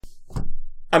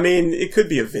I mean, it could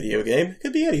be a video game. It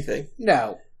could be anything.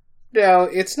 No,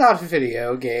 it's not a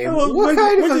video game. Well, what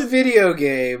kind of a video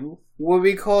game would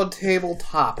be called Table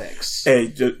Topics?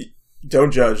 Hey,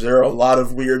 don't judge. There are a lot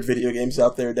of weird video games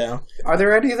out there now. Are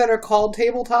there any that are called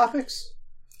Table Topics?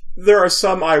 There are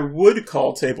some I would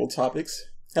call Table Topics.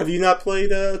 Have you not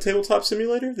played Tabletop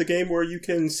Simulator? The game where you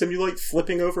can simulate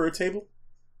flipping over a table?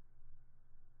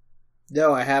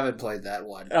 No, I haven't played that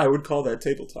one. I would call that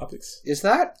Table Topics. Is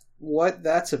that what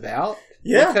that's about?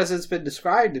 Yeah. Because it's been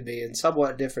described to me in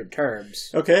somewhat different terms.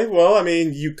 Okay, well, I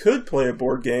mean, you could play a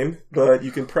board game, but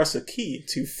you can press a key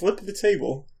to flip the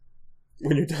table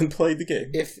when you're done playing the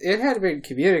game. If it had been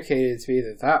communicated to me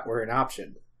that were an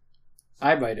option,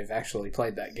 I might have actually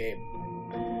played that game.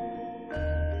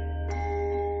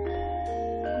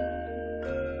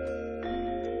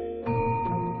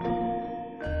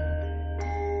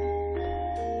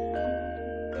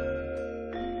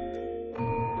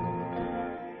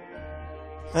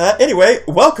 Anyway,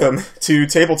 welcome to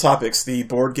Table Topics, the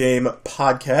board game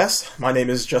podcast. My name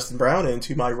is Justin Brown, and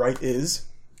to my right is...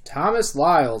 Thomas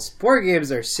Lyles. Board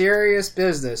games are serious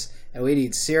business, and we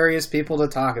need serious people to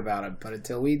talk about them. But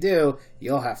until we do,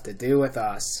 you'll have to do with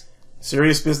us.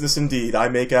 Serious business indeed. I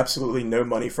make absolutely no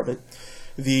money from it.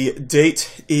 The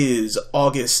date is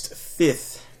August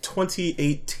 5th,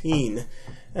 2018.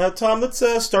 Now, Tom, let's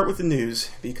start with the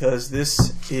news, because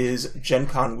this is Gen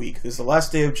Con week. This is the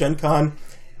last day of Gen Con,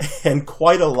 and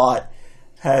quite a lot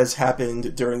has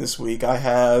happened during this week. I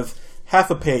have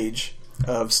half a page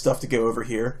of stuff to go over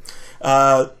here.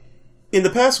 In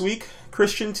the past week,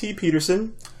 Christian T.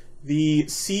 Peterson, the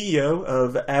CEO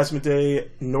of Asmodee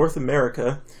North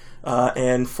America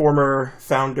and former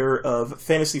founder of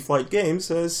Fantasy Flight Games,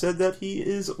 has said that he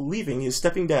is leaving, he is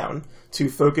stepping down to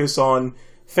focus on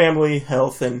family,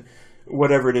 health, and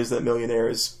whatever it is that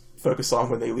millionaires focus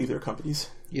on when they leave their companies.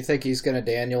 You think he's going to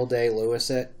Daniel Day-Lewis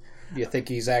it? Do you think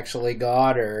he's actually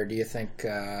God, or do you think...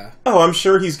 Oh, I'm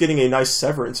sure he's getting a nice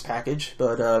severance package,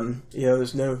 but,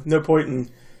 there's no point in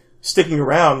sticking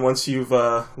around once you've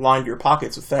lined your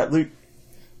pockets with fat loot.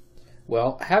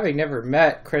 Well, having never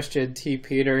met Christian T.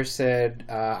 Peterson,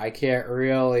 I can't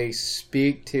really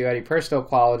speak to any personal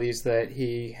qualities that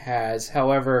he has.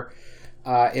 However,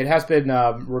 it has been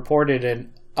reported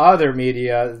in other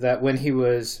media that when he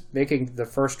was making the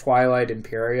first Twilight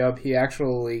Imperium, he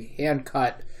actually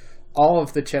hand-cut all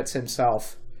of the chits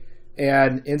himself,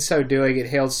 and in so doing, it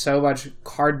hailed so much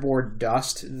cardboard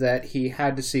dust that he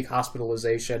had to seek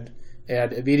hospitalization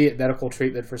and immediate medical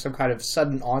treatment for some kind of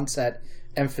sudden onset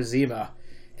emphysema.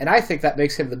 And I think that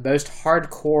makes him the most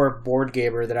hardcore board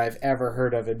gamer that I've ever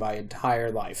heard of in my entire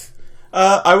life.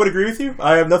 I would agree with you.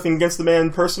 I have nothing against the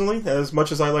man personally, as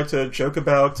much as I like to joke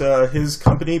about his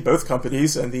company, both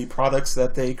companies, and the products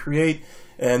that they create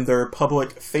and their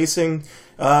public-facing.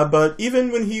 But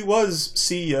even when he was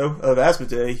CEO of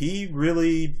Asmodee, he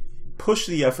really pushed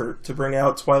the effort to bring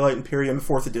out Twilight Imperium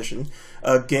 4th Edition,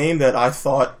 a game that I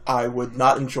thought I would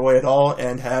not enjoy at all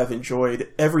and have enjoyed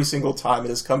every single time it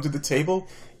has come to the table,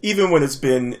 even when it's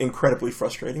been incredibly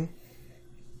frustrating.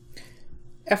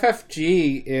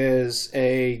 FFG is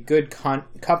a good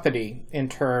company in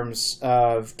terms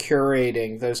of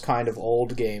curating those kind of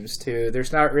old games, too.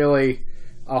 There's not really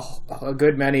a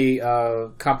good many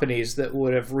companies that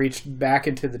would have reached back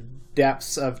into the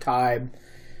depths of time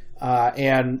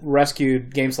and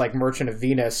rescued games like Merchant of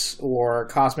Venus or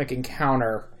Cosmic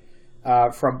Encounter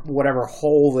from whatever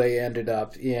hole they ended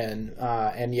up in,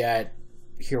 and yet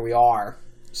here we are.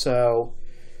 So,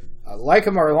 like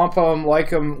them or lump them,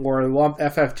 like them or lump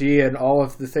FFG and all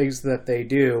of the things that they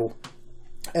do.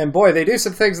 And boy, they do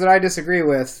some things that I disagree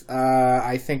with.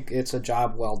 I think it's a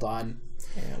job well done.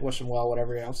 Yeah, wish him well,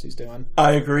 whatever else he's doing.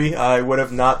 I agree. I would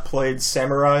have not played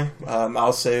Samurai.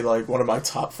 I'll say like one of my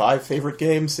top 5 favorite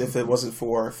games if it wasn't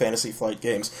for Fantasy Flight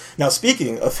Games. Now,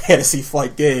 speaking of Fantasy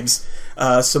Flight Games,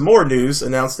 some more news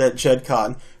announced at Gen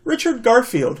Con. Richard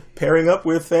Garfield pairing up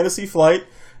with Fantasy Flight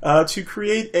to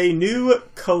create a new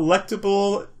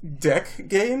collectible deck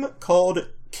game called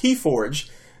Keyforge.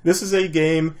 This is a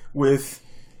game with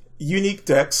unique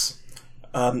decks.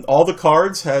 All the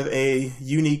cards have a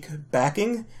unique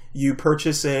backing. You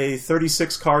purchase a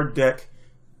 36-card deck.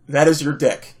 That is your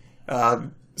deck.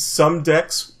 Some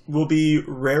decks will be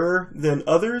rarer than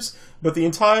others, but the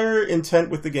entire intent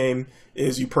with the game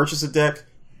is you purchase a deck,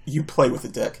 you play with the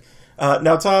deck.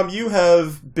 Now, Tom, you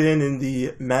have been in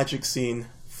the Magic scene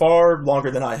far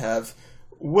longer than I have.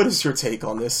 What is your take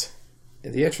on this?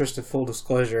 In the interest of full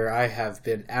disclosure, I have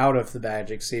been out of the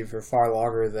Magic scene for far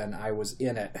longer than I was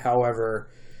in it. However,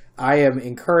 I am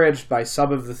encouraged by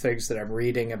some of the things that I'm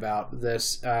reading about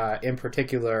this. In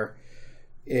particular,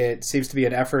 It seems to be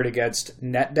an effort against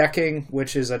net decking,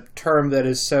 which is a term that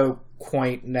is so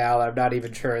quaint now that I'm not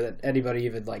even sure that anybody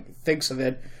even thinks of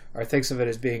it or thinks of it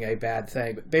as being a bad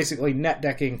thing. But basically, net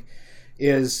decking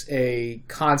is a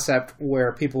concept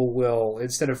where people will,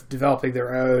 instead of developing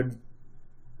their own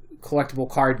collectible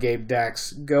card game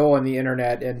decks, go on the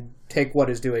internet and take what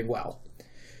is doing well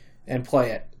and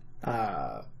play it.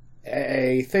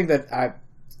 A thing that I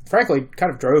frankly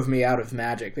kind of drove me out of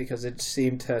Magic because it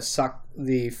seemed to suck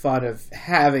the fun of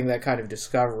having that kind of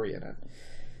discovery in it.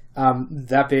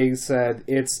 That being said,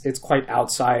 it's quite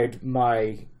outside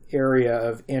my area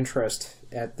of interest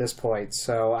at this point,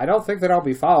 so I don't think that I'll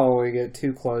be following it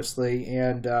too closely,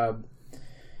 and it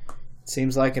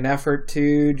seems like an effort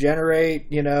to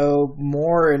generate,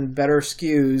 more and better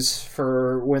SKUs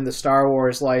for when the Star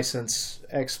Wars license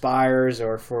expires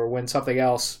or for when something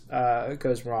else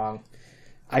goes wrong.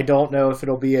 I don't know if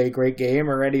it'll be a great game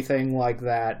or anything like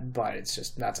that, but it's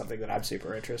just not something that I'm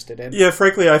super interested in. Yeah,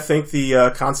 frankly, I think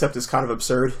the concept is kind of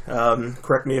absurd.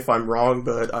 Correct me if I'm wrong,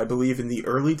 but I believe in the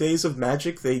early days of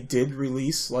Magic, they did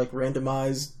release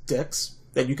randomized decks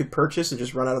that you could purchase and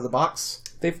just run out of the box.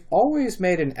 They've always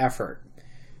made an effort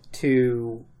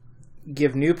to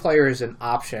give new players an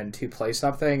option to play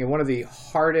something, and one of the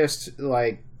hardest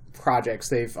projects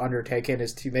they've undertaken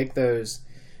is to make those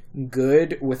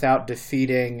good without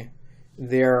defeating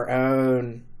their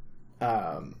own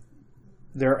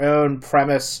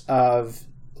premise of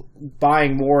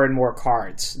buying more and more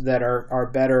cards that are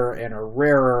better and are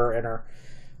rarer and are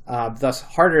thus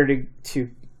harder to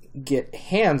get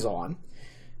hands on.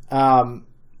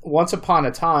 Once upon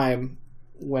a time,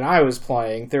 when I was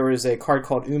playing, there was a card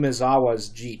called Umezawa's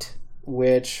Jeet,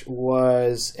 which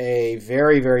was a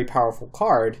very, very powerful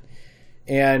card.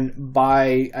 And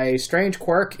by a strange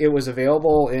quirk, it was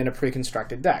available in a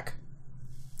pre-constructed deck.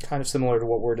 Kind of similar to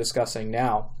what we're discussing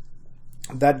now.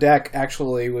 That deck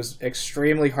actually was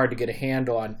extremely hard to get a hand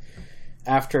on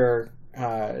after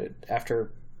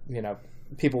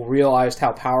people realized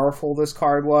how powerful this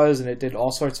card was, and it did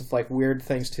all sorts of weird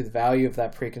things to the value of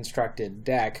that pre-constructed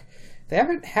deck. They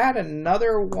haven't had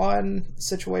another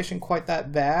situation quite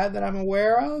that bad that I'm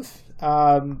aware of,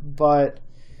 but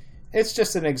it's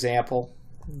just an example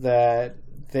that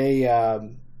they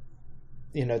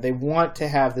want to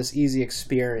have this easy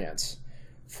experience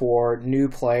for new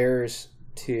players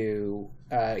to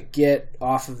get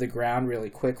off of the ground really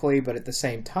quickly, but at the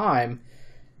same time,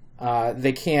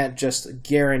 they can't just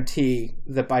guarantee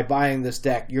that by buying this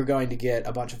deck, you're going to get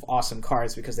a bunch of awesome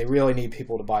cards because they really need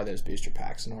people to buy those booster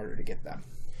packs in order to get them.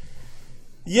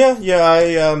 Yeah,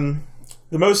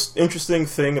 the most interesting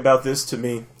thing about this to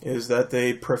me is that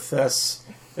they profess,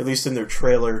 at least in their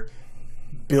trailer,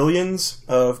 billions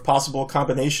of possible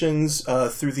combinations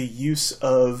through the use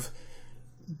of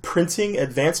printing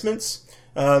advancements.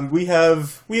 We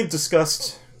have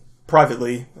discussed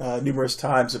privately numerous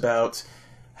times about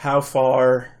how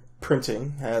far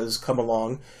printing has come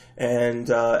along, and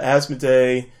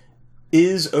Asmodee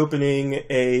is opening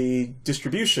a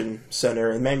distribution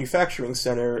center and manufacturing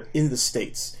center in the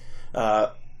States.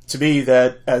 To me,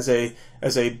 that as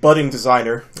a budding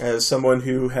designer, as someone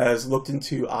who has looked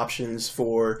into options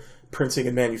for printing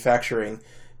and manufacturing,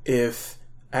 if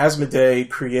Asmodee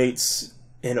creates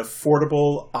an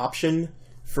affordable option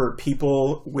for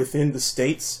people within the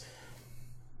States,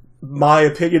 my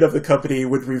opinion of the company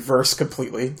would reverse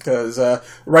completely, because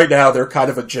right now they're kind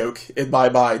of a joke in my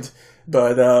mind.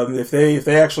 But if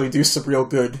they actually do some real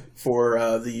good for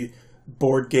the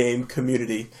board game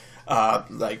community,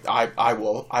 I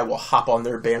will hop on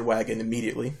their bandwagon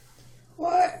immediately.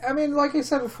 Well, I mean, like I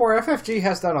said before, FFG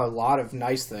has done a lot of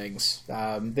nice things.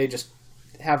 They just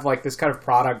have this kind of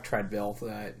product treadmill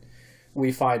that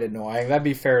we find annoying. That'd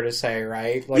be fair to say,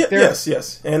 right?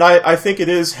 Yes. And I think it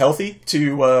is healthy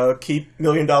to keep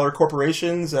million-dollar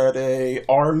corporations at a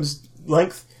arm's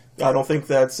length. I don't think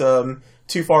that's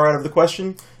too far out of the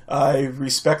question. I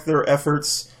respect their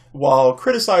efforts while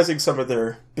criticizing some of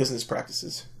their business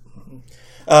practices.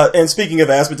 And speaking of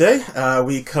Asmodee,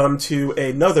 we come to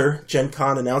another Gen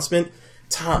Con announcement.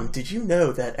 Tom, did you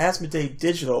know that Asmodee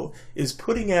Digital is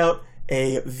putting out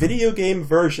a video game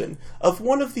version of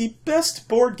one of the best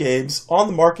board games on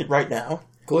the market right now?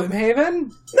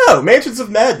 Gloomhaven? No, Mansions of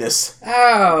Madness.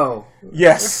 Oh.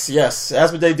 Yes.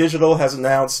 Asmodee Digital has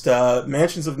announced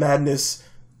Mansions of Madness,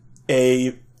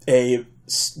 a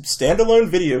standalone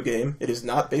video game. It is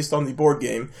not based on the board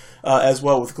game, as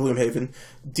well with Gloomhaven.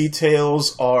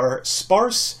 Details are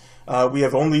sparse. We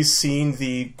have only seen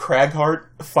the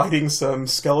Cragheart fighting some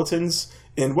skeletons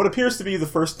in what appears to be the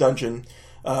first dungeon.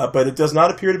 But it does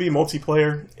not appear to be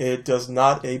multiplayer. It does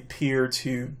not appear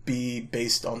to be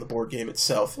based on the board game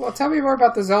itself. Well, tell me more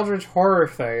about this Eldritch Horror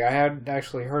thing. I hadn't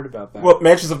actually heard about that. Well,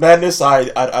 Mansions of Madness, I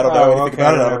don't know anything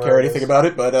about it. I don't care anything about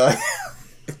it, but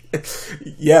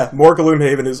yeah, more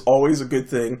Gloomhaven is always a good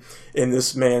thing, in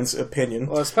this man's opinion.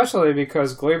 Well, especially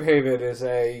because Gloomhaven is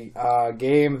a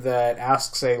game that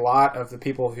asks a lot of the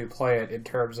people who play it in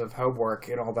terms of homework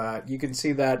and all that. You can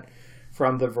see that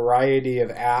from the variety of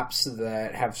apps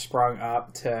that have sprung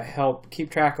up to help keep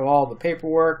track of all the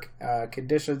paperwork,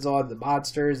 conditions on the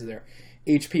monsters, their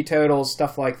HP totals,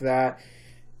 stuff like that.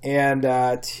 And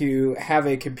to have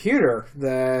a computer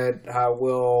that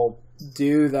will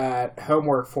do that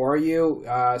homework for you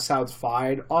sounds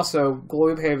fine. Also,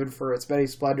 Gloomhaven, for its many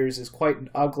splendors, is quite an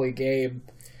ugly game.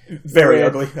 Very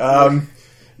ugly.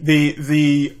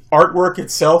 The artwork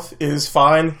itself is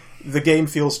fine. The game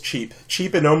feels cheap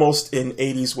and almost in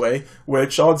 80s way,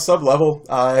 which on some level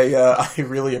I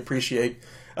really appreciate,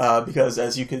 because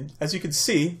as you could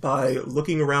see by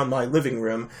looking around my living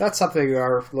room, that's something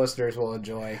our listeners will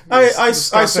enjoy. I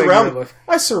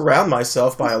surround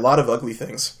myself by a lot of ugly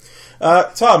things.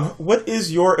 Tom, what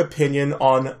is your opinion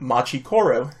on Machi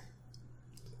Koro?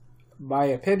 My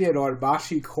opinion on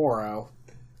Machi Koro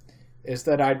is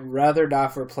that I'd rather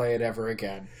not play it ever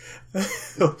again.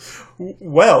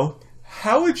 Well,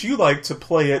 how would you like to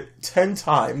play it 10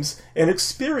 times and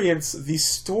experience the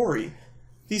story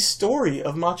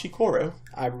of Machi Koro?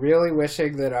 I'm really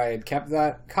wishing that I had kept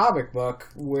that comic book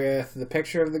with the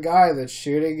picture of the guy that's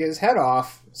shooting his head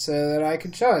off so that I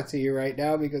could show it to you right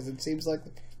now, because it seems like the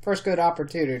first good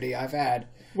opportunity I've had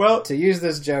to use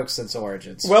this joke since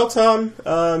Origins. Well, Tom,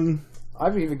 I'm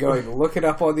even going to look it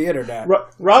up on the internet.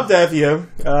 Rob Davio,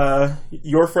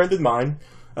 your friend and mine,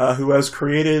 who has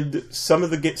created some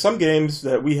games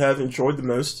that we have enjoyed the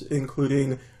most,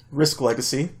 including Risk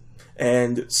Legacy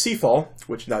and Seafall,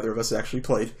 which neither of us actually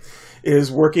played,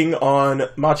 is working on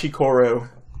Machi Koro,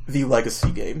 the Legacy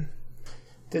game.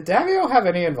 Did Davio have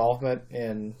any involvement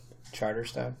in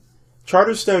Charterstone?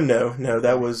 Charterstone, no,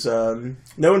 that was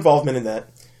no involvement in that.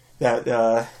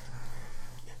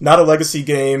 Not a Legacy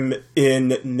game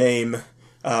in name,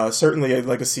 certainly a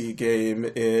Legacy game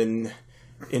in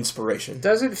inspiration.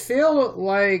 Does it feel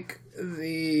like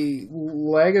the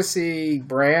Legacy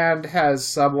brand has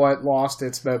somewhat lost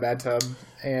its momentum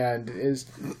and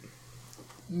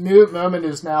moment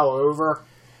is now over?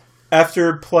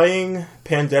 After playing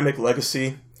Pandemic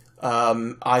Legacy,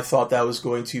 I thought that was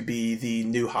going to be the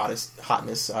new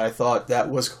hotness. I thought that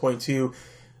was going to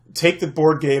take the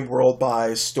board game world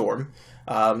by storm.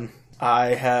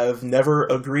 I have never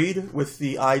agreed with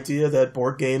the idea that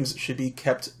board games should be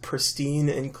kept pristine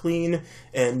and clean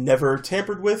and never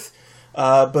tampered with.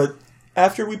 But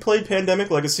after we played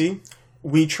Pandemic Legacy,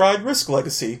 we tried Risk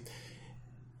Legacy.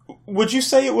 Would you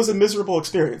say it was a miserable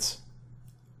experience?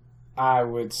 I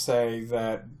would say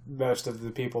that most of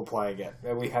the people playing it,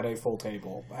 and we had a full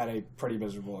table, had a pretty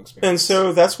miserable experience. And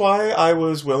so that's why I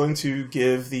was willing to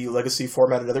give the Legacy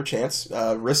format another chance.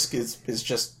 Risk is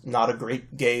just not a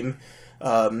great game.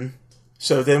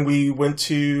 So then we went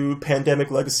to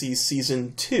Pandemic Legacy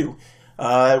Season 2,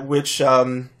 which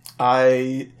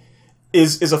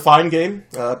is a fine game.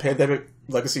 Pandemic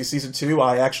Legacy Season 2,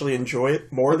 I actually enjoy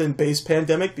it more than base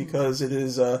Pandemic, because it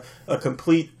is a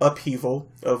complete upheaval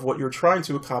of what you're trying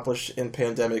to accomplish in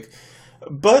Pandemic.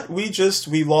 But we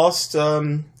lost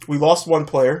one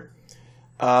player,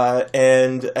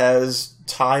 and as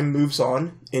time moves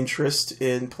on, interest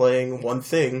in playing one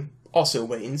thing also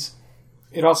wanes.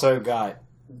 It also got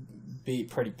beat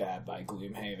pretty bad by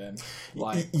Gloomhaven.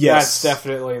 Yes. That's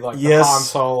definitely the Han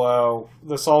Solo,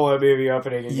 the Solo movie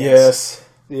opening against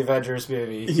the Avengers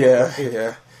movie.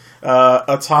 Yeah.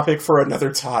 A topic for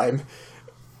another time.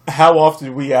 How often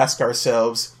do we ask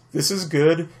ourselves, this is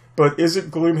good, but is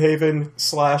it Gloomhaven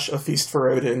 / A Feast for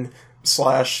Odin /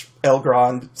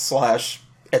 Elgrond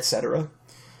 / etc.?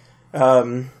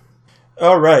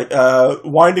 All right,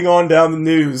 winding on down the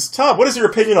news. Tom, what is your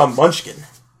opinion on Munchkin?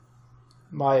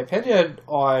 My opinion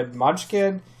on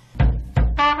Munchkin?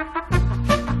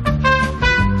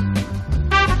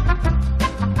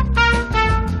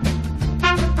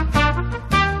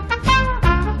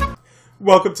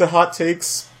 Welcome to Hot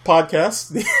Takes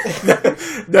Podcast.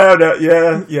 No,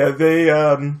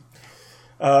 they,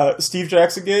 Steve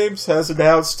Jackson Games has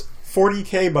announced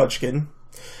 40K Munchkin.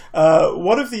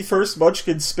 One of the first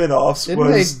Munchkin spin-offs Didn't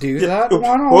was... they do that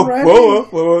one already?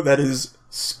 Whoa, that is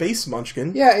Space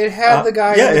Munchkin. Yeah, it had the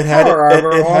guy in the power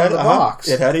armor on the box.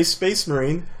 It had a Space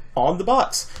Marine on the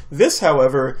box. This,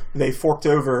 however, they forked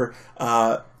over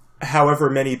however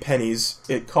many pennies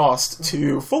it cost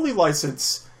to fully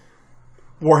license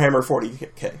Warhammer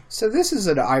 40K. So this is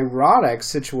an ironic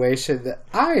situation that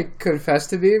I confess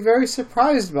to being very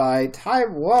surprised by.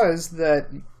 Time was that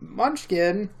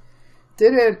Munchkin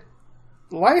didn't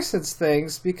license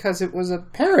things because it was a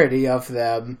parody of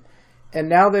them, and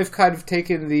now they've kind of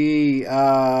taken the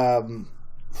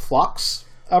Flux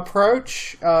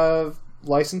approach of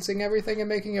licensing everything and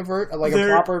making a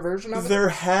proper version of it. There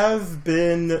have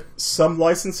been some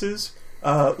licenses,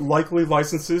 likely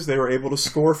licenses. They were able to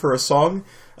score for a song.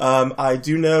 I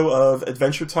do know of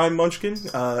Adventure Time Munchkin.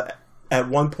 At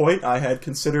one point, I had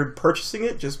considered purchasing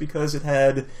it just because it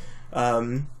had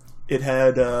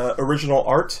original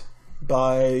art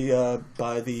by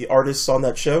the artists on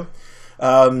that show.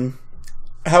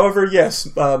 However,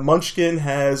 yes, Munchkin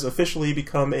has officially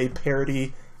become a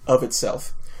parody of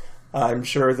itself. I'm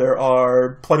sure there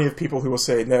are plenty of people who will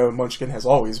say, no, Munchkin has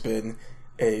always been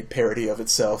a parody of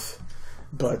itself.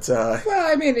 But, well,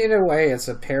 I mean, in a way, it's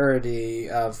a parody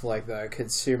of, like, the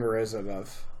consumerism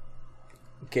of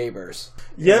gamers.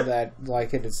 Yeah. That,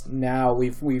 like, it is now,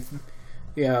 we've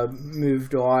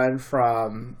moved on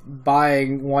from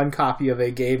buying one copy of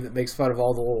a game that makes fun of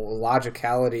all the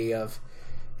logicality of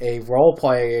a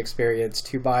role-playing experience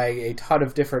to buying a ton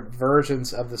of different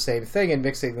versions of the same thing and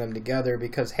mixing them together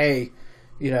because, hey,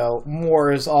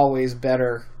 more is always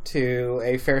better to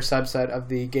a fair subset of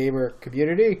the gamer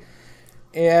community.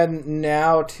 And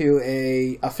now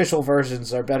official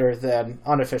versions are better than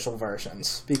unofficial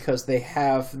versions because they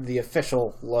have the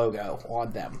official logo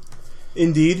on them.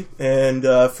 Indeed, and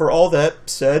for all that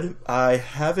said, I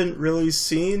haven't really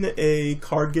seen a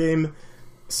card game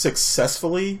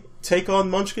successfully take on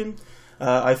Munchkin.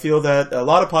 I feel that a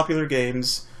lot of popular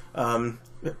games,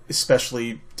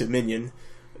 especially Dominion,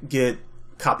 get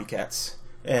copycats.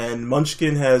 And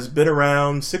Munchkin has been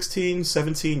around 16,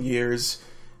 17 years,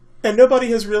 and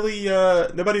nobody has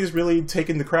really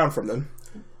taken the crown from them.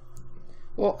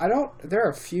 Well, there are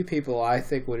a few people I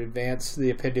think would advance the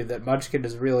opinion that Munchkin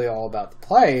is really all about the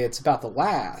play. It's about the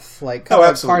laugh. Like,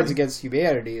 Cards Against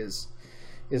Humanity is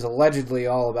allegedly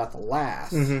all about the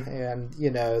laugh. Mm-hmm. And,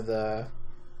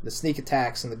 the sneak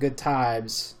attacks and the good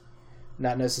times,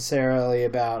 not necessarily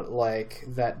about, like,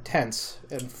 that tense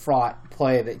and fraught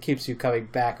play that keeps you coming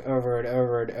back over and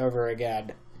over and over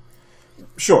again.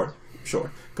 Sure.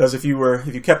 Because if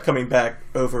you kept coming back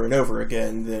over and over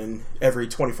again, then every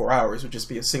 24 hours would just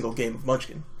be a single game of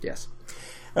Munchkin. Yes.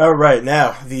 All right,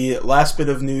 now, the last bit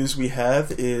of news we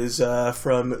have is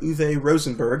from Uwe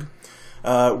Rosenberg.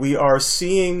 We are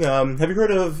seeing... have you heard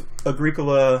of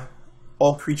Agricola,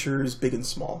 All Creatures Big and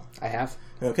Small? I have.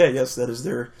 Okay, yes, that is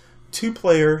their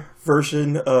 2-player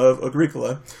version of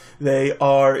Agricola.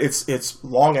 It's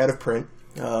long out of print.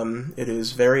 It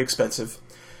is very expensive.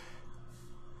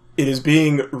 It is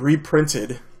being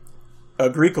reprinted.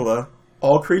 Agricola,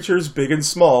 All Creatures Big and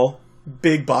Small,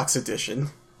 Big Box Edition.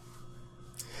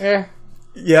 Yep.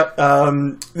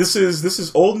 This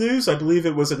is old news. I believe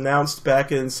it was announced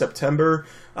back in September.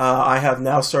 I have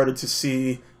now started to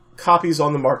see copies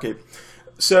on the market.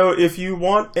 So if you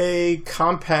want a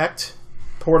compact,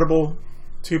 portable,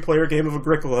 2-player game of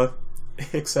Agricola,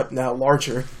 except now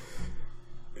larger,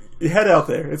 head out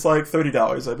there. It's like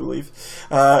 $30, I believe.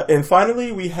 And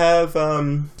finally, we have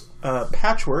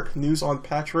Patchwork, news on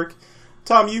Patchwork.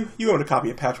 Tom, you own a copy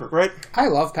of Patchwork, right? I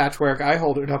love Patchwork. I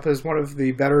hold it up as one of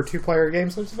the better 2-player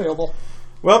games that's available.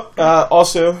 Well,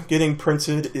 also getting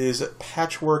printed is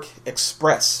Patchwork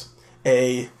Express,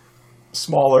 a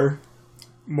smaller,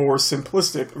 more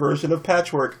simplistic version of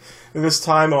Patchwork, this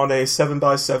time on a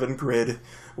 7x7 grid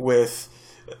with,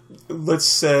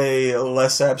 let's say,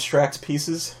 less abstract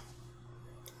pieces.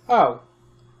 Oh.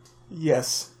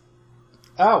 Yes.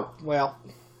 Oh, well,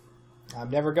 I'm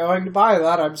never going to buy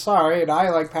that, I'm sorry, and I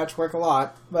like Patchwork a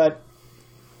lot, but...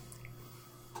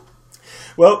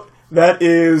 Well, that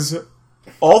is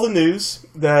all the news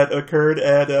that occurred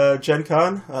at Gen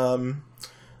Con.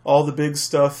 All the big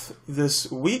stuff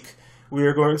this week. We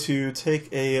are going to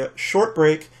take a short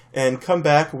break and come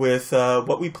back with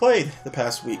what we played the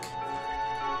past week.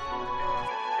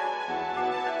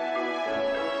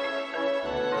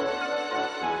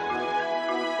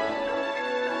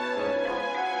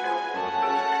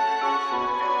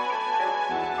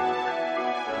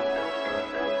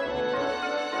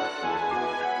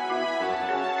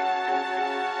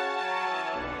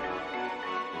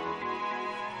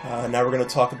 Now we're going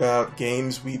to talk about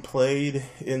games we played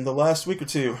in the last week or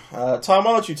two. Tom,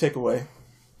 why don't you take away?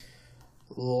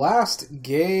 Last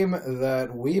game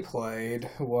that we played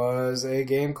was a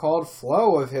game called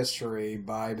Flow of History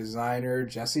by designer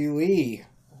Jesse Lee,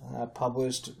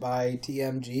 published by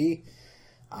TMG.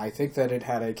 I think that it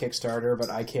had a Kickstarter, but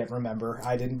I can't remember.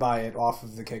 I didn't buy it off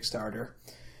of the Kickstarter.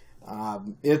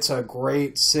 It's a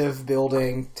great Civ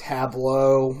building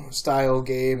Tableau style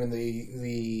game, and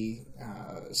the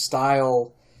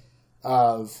style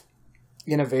of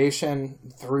innovation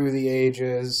through the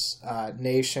ages,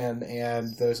 Nation,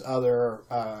 and those other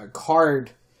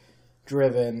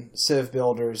card-driven Civ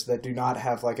builders that do not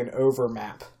have like an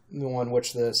overmap on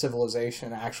which the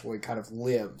civilization actually kind of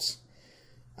lives.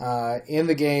 In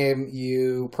the game,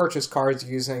 you purchase cards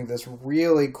using this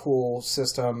really cool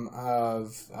system of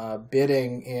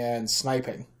bidding and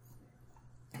sniping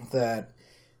that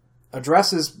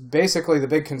addresses basically the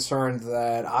big concern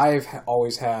that I've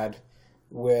always had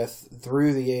with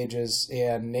Through the Ages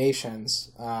and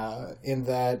Nations, in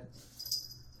that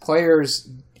players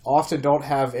often don't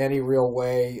have any real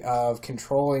way of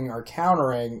controlling or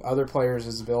countering other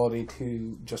players' ability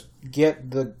to just get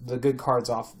the good cards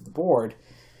off the board.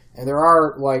 And there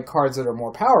are like cards that are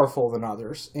more powerful than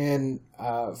others. In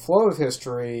Flow of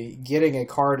History, getting a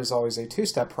card is always a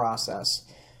two-step process,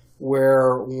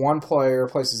 where one player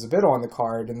places a bid on the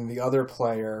card, and the other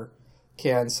player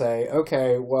can say,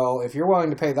 okay, well, if you're willing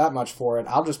to pay that much for it,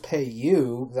 I'll just pay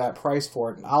you that price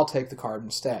for it, and I'll take the card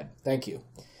instead. Thank you.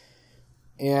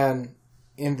 And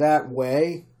in that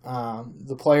way,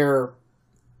 the player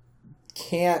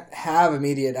can't have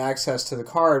immediate access to the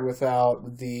card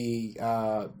without the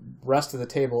rest of the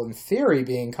table, in theory,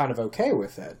 being kind of okay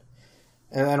with it.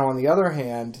 And then on the other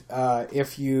hand,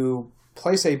 if you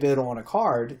place a bid on a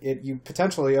card, you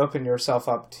potentially open yourself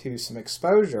up to some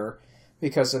exposure,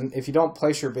 because if you don't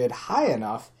place your bid high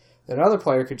enough, then another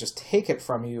player could just take it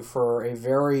from you for a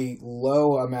very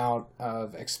low amount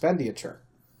of expenditure.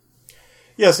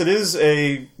 Yes, it is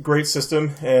a great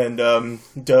system, and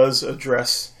does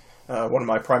address one of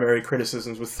my primary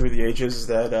criticisms with Through the Ages,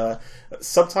 that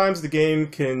sometimes the game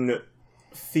can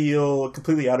feel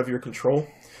completely out of your control.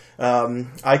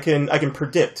 I can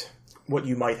predict what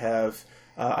you might have.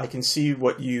 I can see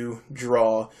what you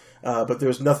draw, but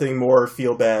there's nothing more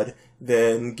feel bad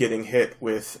than getting hit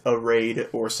with a raid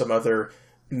or some other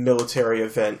military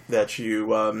event that you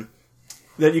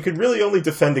could really only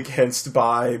defend against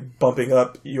by bumping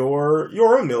up your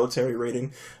own military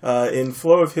rating. In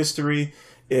Flow of History,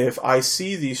 if I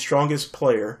see the strongest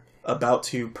player about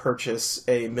to purchase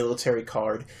a military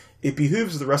card, it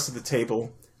behooves the rest of the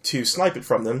table to snipe it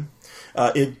from them.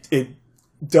 It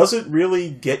doesn't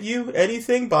really get you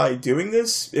anything by doing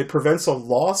this. It prevents a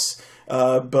loss,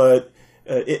 but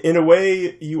in a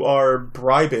way, you are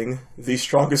bribing the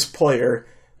strongest player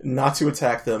not to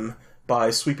attack them by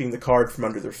sweeping the card from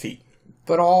under their feet.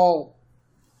 But all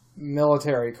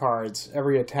military cards,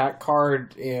 every attack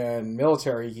card and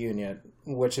military unit,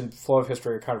 which in Flow of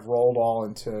History are kind of rolled all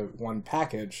into one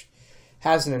package,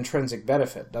 has an intrinsic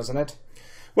benefit, doesn't it?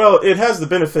 Well, it has the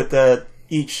benefit that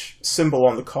each symbol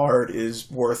on the card is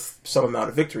worth some amount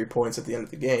of victory points at the end of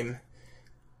the game.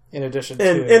 In addition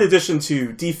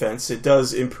to defense, it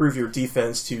does improve your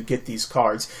defense to get these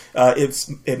cards.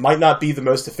 It might not be the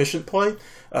most efficient play.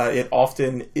 It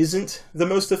often isn't the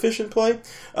most efficient play,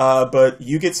 but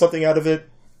you get something out of it.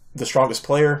 The strongest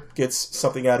player gets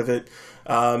something out of it.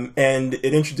 And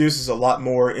it introduces a lot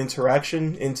more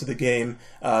interaction into the game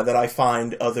that I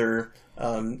find other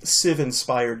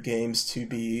Civ-inspired games to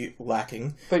be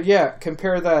lacking. But yeah,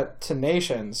 compare that to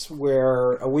Nations,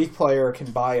 where a weak player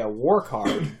can buy a war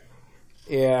card,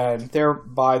 and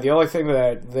thereby the only thing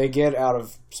that they get out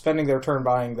of spending their turn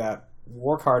buying that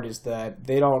war card is that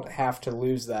they don't have to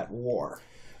lose that war.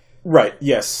 Right,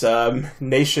 yes.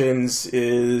 Nations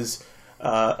is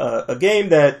a game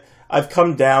that I've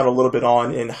come down a little bit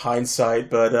on in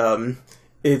hindsight, but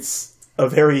it's a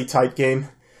very tight game.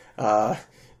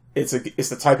 It's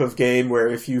the type of game where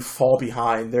if you fall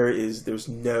behind, there's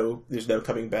no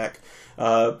coming back.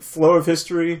 Flow of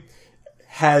History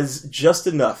has just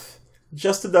enough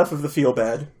of the feel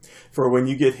bad for when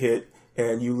you get hit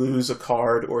and you lose a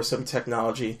card or some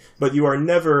technology, but you are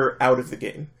never out of the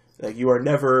game. Like, you are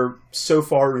never so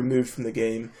far removed from the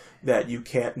game that you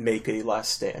can't make a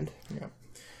last stand. Yeah.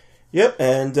 Yep,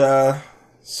 and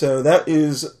so that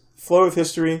is Flow of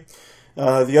History.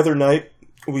 The other night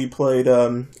we played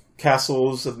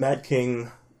Castles of Mad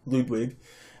King Ludwig.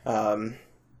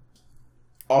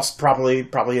 Also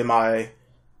probably in my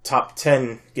top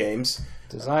 10 games.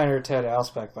 Designer Ted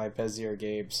Alspec by Bezier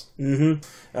Games. Mm-hmm.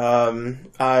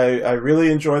 I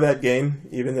really enjoy that game,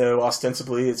 even though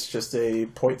ostensibly it's just a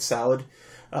point salad.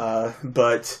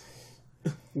 But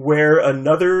where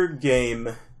another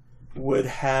game would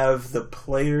have the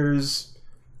players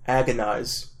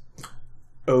agonize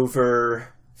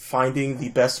over finding the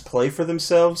best play for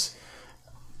themselves,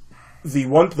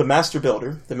 the master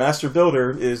builder. The master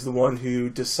builder is the one who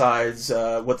decides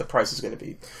what the price is going to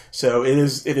be. So it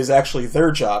is actually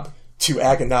their job to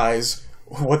agonize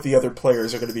what the other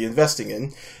players are going to be investing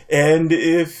in. And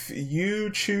if you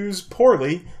choose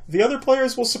poorly, the other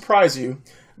players will surprise you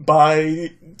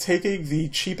by taking the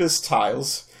cheapest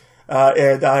tiles.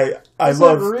 And I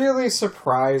love. Is it really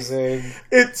surprising?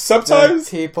 It sometimes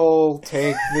that people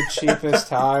take the cheapest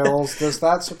tiles. Does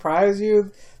that surprise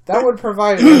you? That would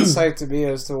provide an insight to me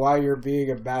as to why you're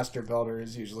being a master builder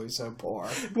is usually so poor.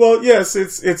 Well, yes,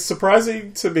 it's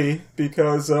surprising to me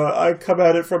because I come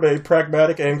at it from a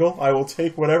pragmatic angle. I will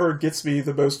take whatever gets me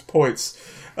the most points.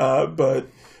 But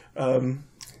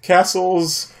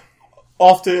castles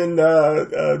often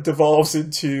devolves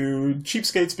into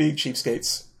cheapskates being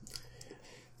cheapskates.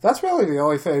 That's really the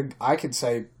only thing I can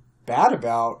say bad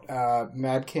about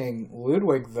Mad King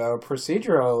Ludwig, though.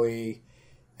 Procedurally,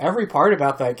 every part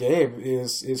about that game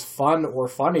is fun or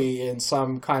funny in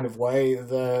some kind of way.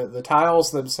 The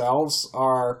tiles themselves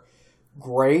are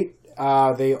great.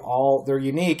 They're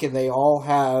unique, and they all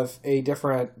have a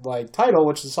different title,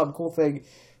 which is some cool thing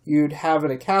you'd have in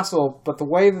a castle. But the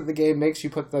way that the game makes you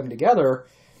put them together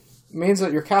means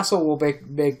that your castle will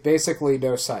make basically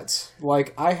no sense.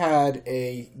 Like, I had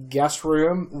a guest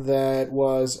room that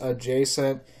was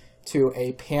adjacent to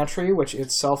a pantry, which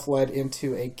itself led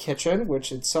into a kitchen,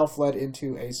 which itself led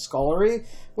into a scullery,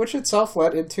 which itself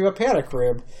led into a panic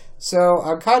room. So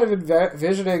I'm kind of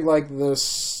envisioning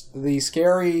the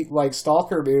scary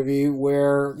stalker movie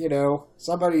where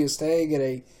somebody is staying in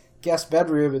a guest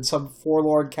bedroom in some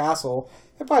forlorn castle.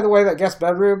 And by the way, that guest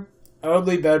bedroom,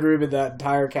 only bedroom in that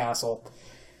entire castle.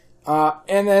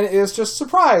 And then is just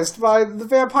surprised by the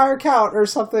vampire count or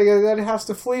something, and then has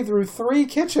to flee through 3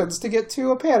 kitchens to get to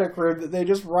a panic room that they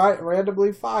just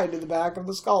randomly find in the back of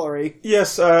the scullery.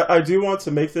 Yes, I do want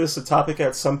to make this a topic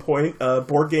at some point.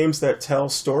 Board games that tell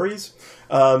stories.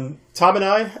 Tom and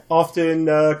I often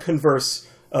converse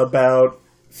about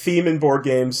theme in board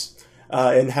games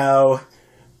and how.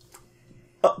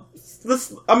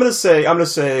 I'm gonna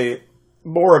say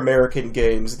more American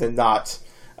games than not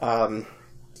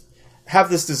have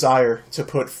this desire to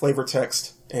put flavor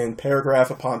text and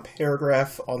paragraph upon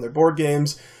paragraph on their board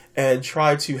games and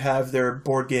try to have their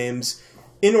board games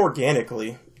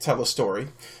inorganically tell a story,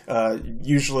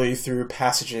 usually through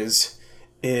passages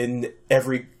in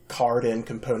every card and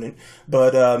component.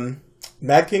 But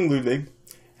Mad King Ludwig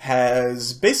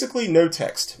has basically no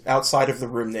text outside of the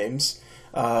room names.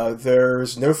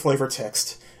 There's no flavor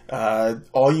text.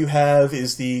 All you have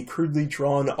is the crudely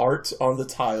drawn art on the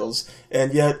tiles,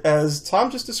 and yet, as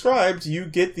Tom just described, you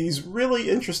get these really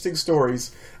interesting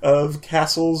stories of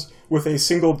castles with a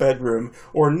single bedroom,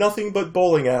 or nothing but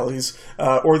bowling alleys,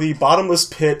 or the bottomless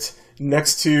pit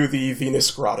next to the Venus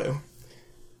Grotto.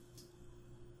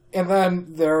 And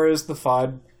then there is the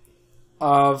fun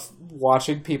of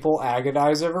watching people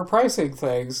agonize over pricing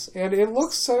things, and it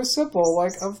looks so simple,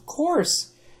 of course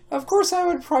I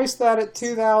would price that at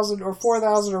 $2,000 or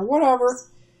 $4,000 or whatever.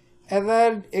 And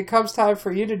then it comes time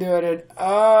for you to do it, and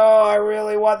I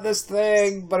really want this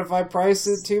thing, but if I price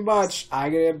it too much,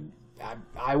 I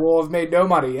will have made no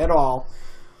money at all.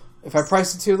 If I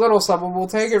price it too little, someone will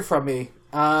take it from me.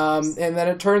 And then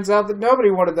it turns out that nobody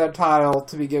wanted that tile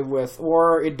to begin with,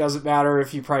 or it doesn't matter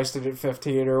if you priced it at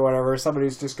 $15 or whatever,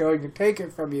 somebody's just going to take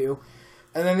it from you.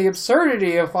 And then the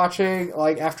absurdity of watching,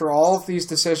 after all of these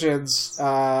decisions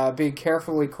being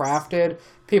carefully crafted,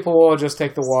 people will just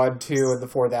take the $1,000, $2,000, and the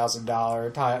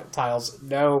 $4,000 tiles,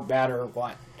 no matter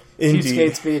what. Indeed.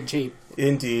 Cheapskates being cheap.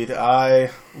 Indeed.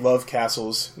 I love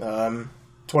castles.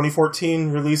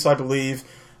 2014 release, I believe.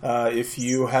 If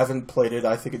you haven't played it,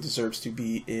 I think it deserves to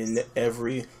be in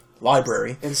every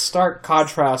library. In stark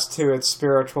contrast to its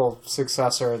spiritual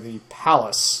successor, the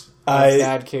Palace.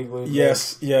 Mad King Ludwig.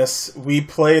 Yes. We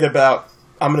played about,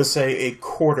 I'm going to say, a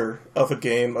quarter of a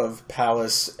game of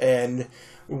Palace, and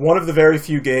one of the very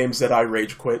few games that I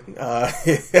rage quit.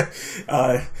 It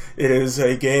is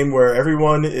a game where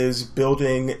everyone is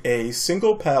building a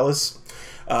single palace.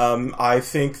 I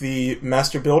think the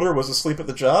master builder was asleep at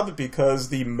the job because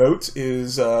the moat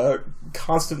is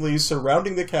constantly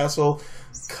surrounding the castle,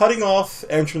 cutting off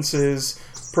entrances,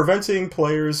 preventing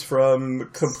players from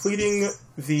completing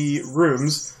the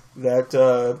rooms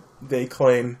that they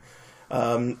claim,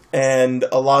 and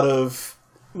a lot of,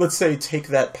 let's say, take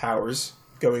that powers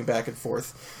going back and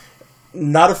forth.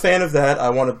 Not a fan of that. I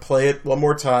want to play it one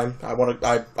more time. I want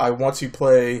to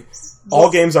play all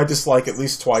games I dislike at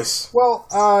least twice. Well,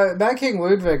 Mad King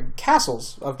Ludwig,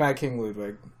 Castles of Mad King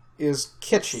Ludwig, is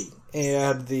kitschy,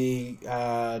 and the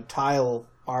tile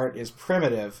art is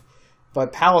primitive.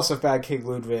 But Palace of Mad King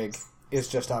Ludwig is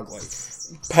just ugly.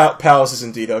 Palace is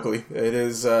indeed ugly. It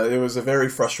is. It was a very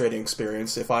frustrating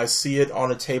experience. If I see it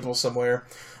on a table somewhere,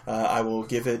 I will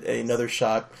give it another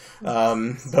shot.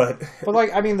 But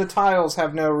like, I mean, the tiles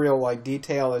have no real like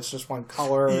detail. It's just one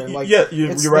color. And, like, yeah,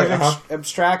 you're right.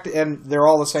 Abstract, and they're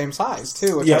all the same size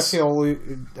too. Which yes. I feel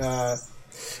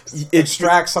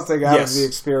extracts something out of the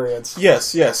experience.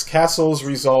 Yes. Castles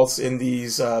results in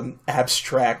these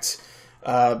abstract.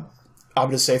 I'm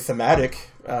going to say thematic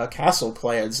castle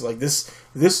plans. Like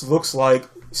this looks like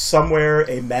somewhere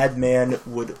a madman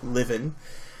would live in.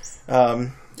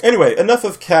 Anyway, enough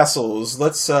of castles.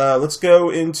 Let's go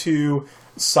into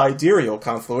Sidereal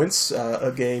Confluence,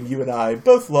 a game you and I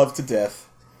both love to death.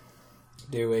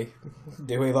 Do we?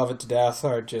 Do we love it to death,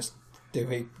 or just do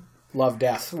we love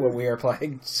death when we are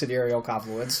playing Sidereal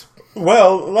Confluence?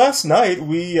 Well, last night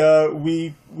we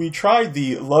tried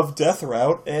the love death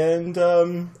route and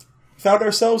found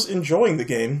ourselves enjoying the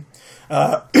game.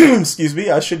 Excuse me.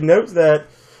 I should note that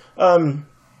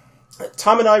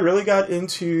Tom and I really got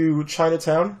into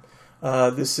Chinatown.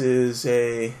 This is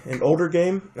an older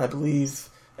game, I believe,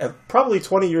 probably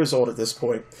 20 years old at this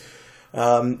point.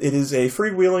 It is a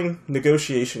freewheeling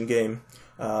negotiation game.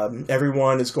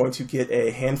 Everyone is going to get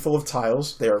a handful of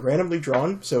tiles. They are randomly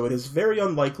drawn, so it is very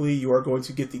unlikely you are going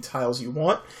to get the tiles you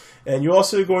want. And you're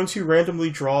also going to randomly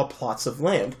draw plots of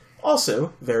land.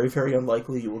 Also, very, very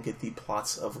unlikely you will get the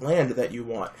plots of land that you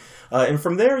want. And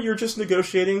from there, you're just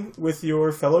negotiating with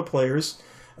your fellow players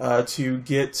to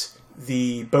get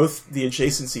both the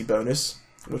adjacency bonus,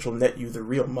 which will net you the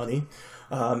real money,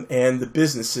 and the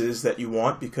businesses that you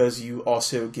want, because you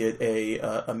also get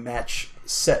a match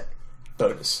set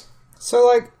bonus. So,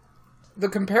 like, the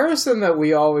comparison that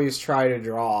we always try to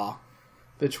draw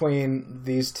between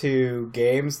these two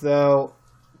games, though,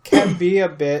 can be a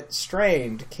bit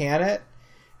strained, can it?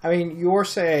 I mean, you're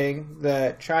saying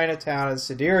that Chinatown and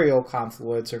Sidereal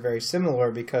Confluence are very similar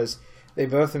because they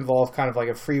both involve kind of like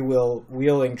a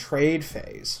freewheeling trade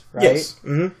phase, right? Yes.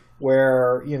 Mm-hmm.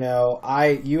 Where,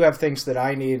 you have things that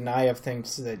I need and I have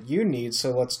things that you need,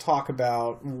 so let's talk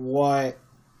about what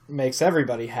makes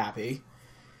everybody happy.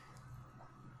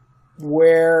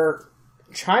 Where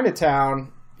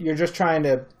Chinatown, you're just trying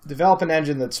to develop an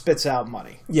engine that spits out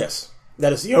money. Yes.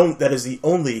 That is the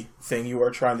only thing you are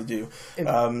trying to do.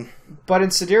 But in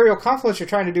Sidereal Confluence, you're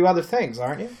trying to do other things,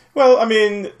 aren't you? Well, I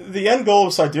mean, the end goal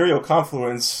of Sidereal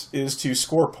Confluence is to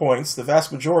score points, the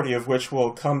vast majority of which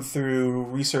will come through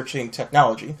researching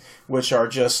technology, which are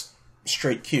just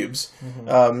straight cubes.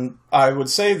 Mm-hmm. I would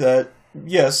say that,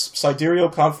 yes, Sidereal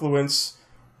Confluence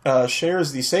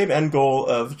shares the same end goal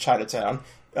of Chinatown,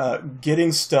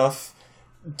 getting stuff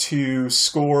to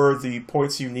score the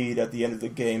points you need at the end of the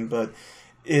game, but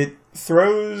it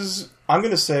throws, I'm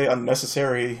going to say,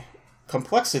 unnecessary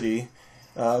complexity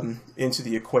into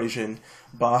the equation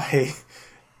by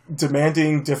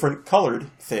demanding different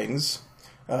colored things,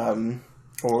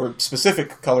 or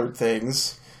specific colored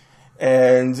things,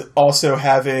 and also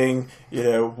having,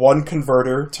 one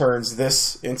converter turns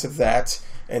this into that,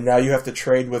 and now you have to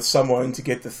trade with someone to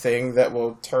get the thing that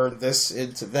will turn this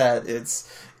into that.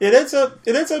 It ends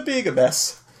up being a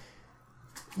mess.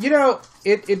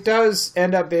 It does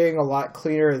end up being a lot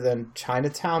cleaner than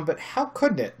Chinatown, but how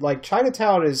couldn't it? Like,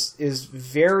 Chinatown is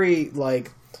very,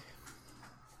 like,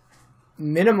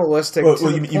 minimalistic.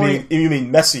 Well, you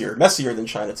mean messier than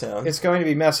Chinatown? It's going to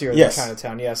be messier than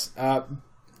Chinatown. Yes.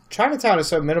 Chinatown is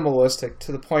so minimalistic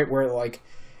to the point where, like,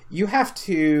 you have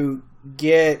to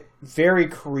get very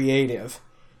creative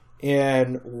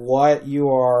in what you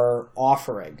are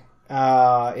offering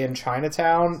in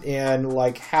Chinatown, and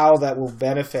like how that will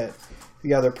benefit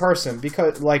the other person,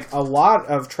 because like a lot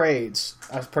of trades,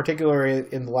 particularly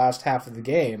in the last half of the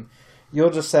game,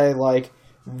 you'll just say like,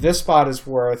 this spot is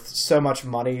worth so much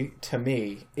money to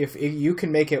me. If you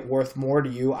can make it worth more to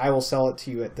you, I will sell it to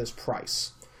you at this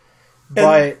price.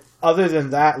 But other than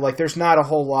that, like, there's not a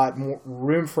whole lot more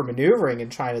room for maneuvering in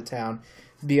Chinatown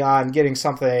beyond getting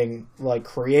something, like,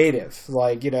 creative.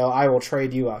 Like, I will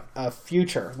trade you a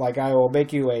future. Like, I will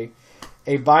make you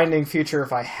a binding future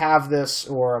if I have this,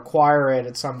 or acquire it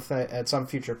at some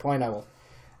future point.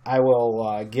 I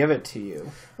will give it to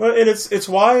you. Well, and it's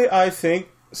why I think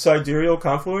Sidereal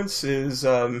Confluence is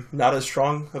not as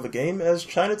strong of a game as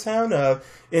Chinatown.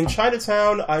 In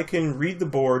Chinatown, I can read the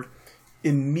board,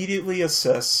 immediately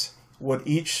assess what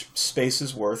each space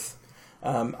is worth.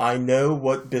 I know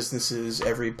what businesses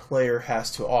every player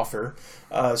has to offer.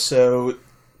 So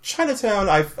Chinatown,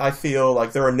 I feel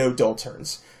like there are no dull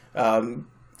turns.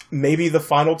 maybe the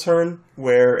final turn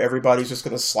where everybody's just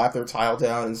going to slap their tile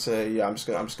down and say, yeah, I'm just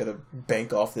going to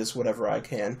bank off this whatever I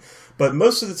can. But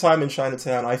most of the time in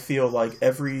Chinatown, I feel like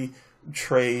every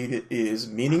trade is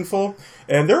meaningful,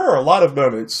 and there are a lot of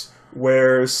moments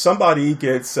where somebody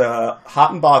gets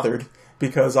hot and bothered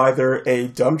because either a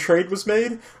dumb trade was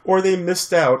made or they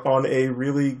missed out on a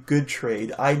really good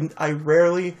trade. I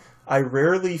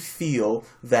rarely feel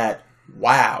that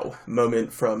wow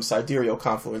moment from Sidereal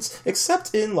Confluence,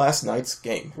 except in last night's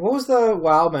game. What was the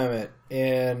wow moment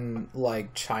in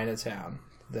like Chinatown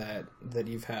that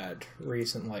you've had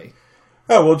recently?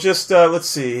 Oh, well, just let's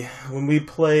see. When we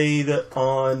played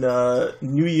on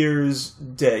New Year's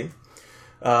Day,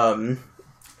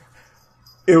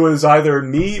 it was either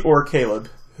me or Caleb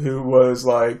who was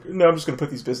like, no, I'm just going to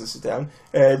put these businesses down.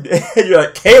 And you're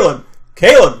like, Caleb,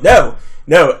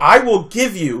 no, I will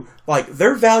give you, like,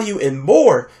 their value and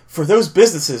more for those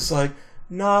businesses. Like,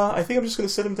 nah, I think I'm just going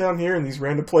to sit them down here in these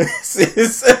random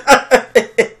places.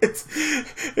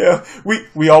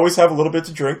 We always have a little bit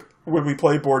to drink when we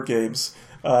play board games.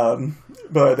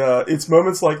 But it's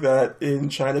moments like that in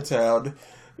Chinatown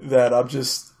that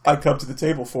I come to the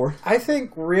table for. I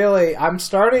think really I'm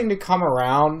starting to come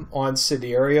around on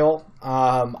Sidereal.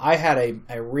 I had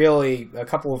a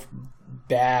couple of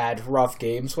bad, rough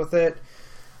games with it,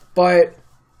 but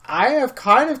I have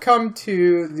kind of come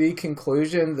to the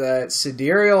conclusion that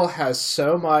Sidereal has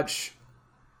so much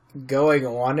going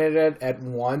on in it at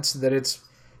once that it's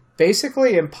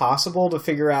basically impossible to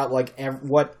figure out like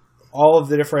what all of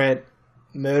the different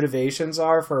motivations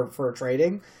are for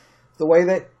trading the way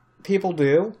that people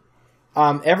do.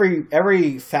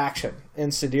 Every faction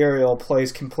in Sidereal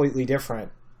plays completely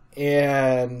different,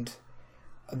 and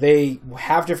they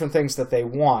have different things that they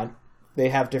want. They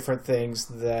have different things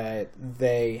that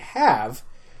they have.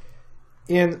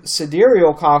 In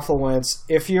Sidereal Confluence,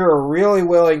 if you're really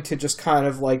willing to just kind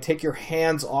of like take your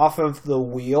hands off of the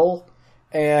wheel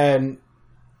and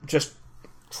just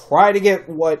try to get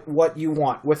what you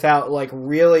want without like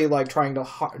really like trying to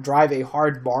drive a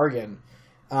hard bargain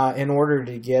in order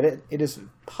to get it, it is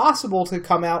possible to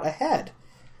come out ahead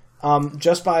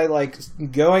just by like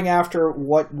going after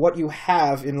what you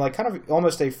have in like kind of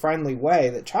almost a friendly way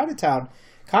that Chinatown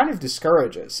kind of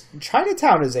discourages.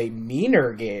 Chinatown is a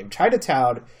meaner game.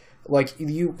 Chinatown, like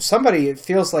it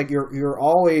feels like you're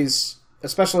always,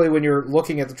 especially when you're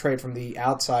looking at the trade from the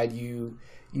outside, you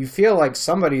feel like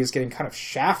somebody is getting kind of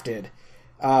shafted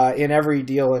in every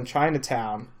deal in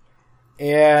Chinatown,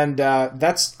 and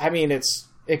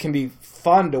it can be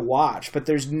fun to watch, but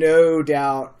there's no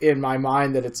doubt in my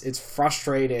mind that it's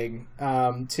frustrating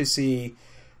to see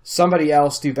somebody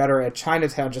else do better at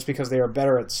Chinatown just because they are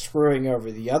better at screwing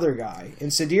over the other guy.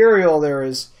 In Sidereal, there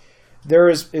is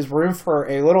room for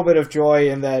a little bit of joy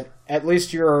in that at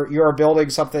least you're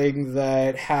building something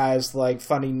that has like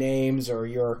funny names, or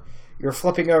you're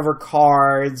flipping over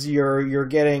cards, you're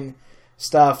getting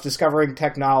stuff, discovering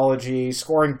technology,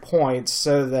 scoring points,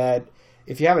 so that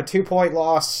if you have a 2-point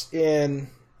loss in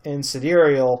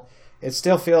Sidereal, it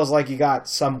still feels like you got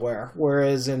somewhere.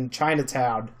 Whereas in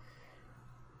Chinatown,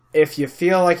 if you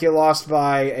feel like you lost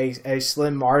by a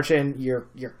slim margin,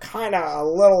 you're kind of a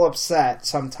little upset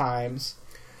sometimes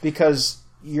because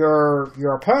your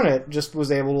opponent just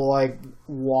was able to like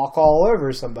walk all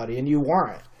over somebody and you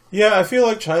weren't. Yeah, I feel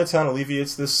like Chinatown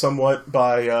alleviates this somewhat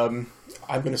by, I'm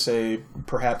going to say,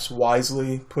 perhaps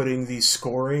wisely putting the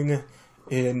scoring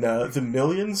in the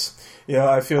millions.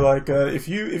 I feel like if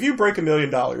you break $1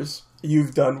 million,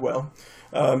 you've done well.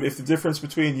 If the difference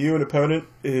between you and opponent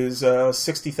is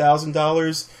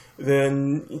 $60,000,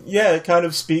 then yeah, it kind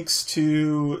of speaks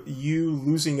to you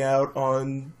losing out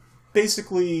on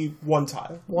basically one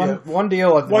tile. One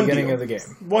deal at the beginning of the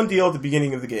game. One deal at the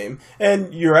beginning of the game.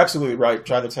 And you're absolutely right,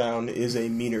 Chinatown is a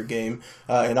meaner game.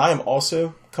 And I am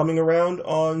also coming around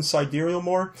on Sidereal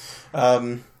more.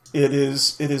 It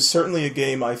is certainly a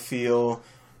game I feel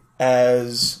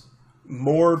as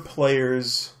more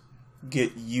players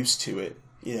get used to it.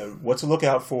 What to look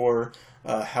out for,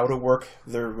 how to work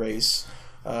their race.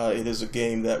 It is a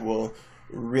game that will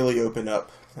really open up.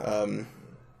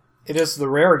 It is the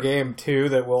rare game, too,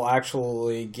 that will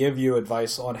actually give you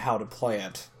advice on how to play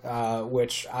it,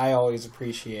 which I always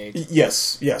appreciate.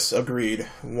 Yes, agreed.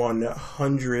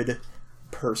 100%.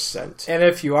 And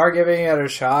if you are giving it a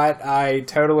shot, I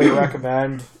totally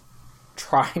recommend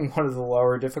trying one of the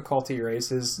lower difficulty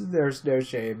races. There's no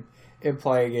shame in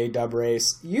playing a dumb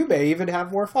race. You may even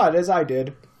have more fun, as I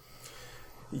did.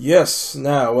 Yes.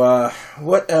 Now,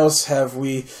 what else have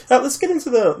we... let's get into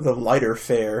the lighter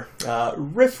fare.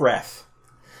 Riff-Raff.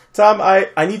 Tom,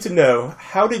 I need to know,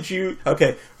 how did you...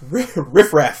 Okay,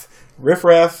 Riff-Raff. Riff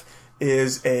Raff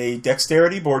is a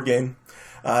dexterity board game.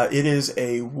 It is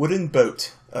a wooden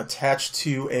boat attached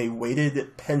to a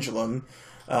weighted pendulum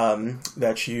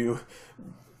that you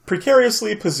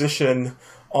precariously position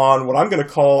on what I'm going to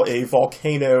call a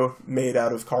volcano made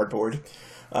out of cardboard.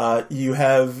 You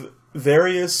have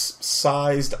various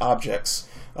sized objects.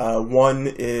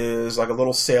 One is like a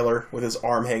little sailor with his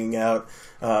arm hanging out.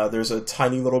 There's a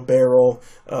tiny little barrel,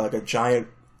 like a giant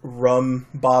rum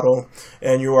bottle,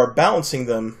 and you are balancing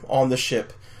them on the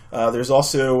ship. There's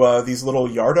also these little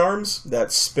yardarms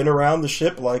that spin around the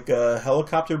ship like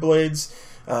helicopter blades.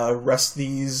 Rest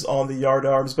these on the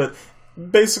yardarms. But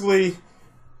basically,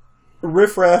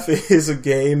 Riff Raff is a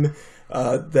game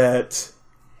that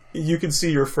you can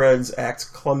see your friends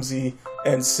act clumsy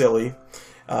and silly.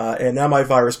 And now my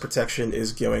virus protection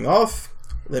is going off.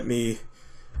 Let me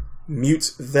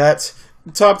mute that.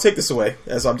 Tom, take this away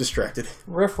as I'm distracted.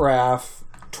 Riff Raff,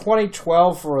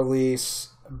 2012 release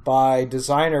by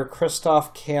designer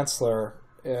Christoph Kanzler,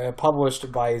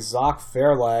 published by Zach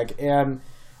Verlag, and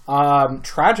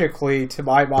tragically, to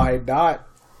my mind, not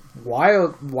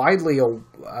widely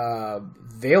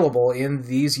available in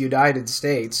these United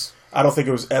States. I don't think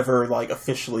it was ever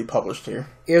officially published here.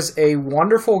 Is a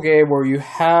wonderful game where you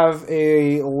have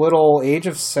a little Age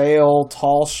of Sail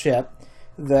tall ship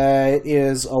that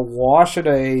is awash in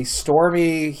a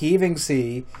stormy, heaving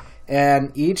sea,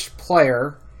 and each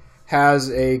player has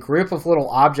a group of little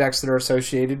objects that are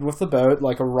associated with the boat,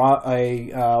 like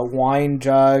a wine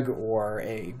jug or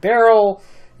a barrel,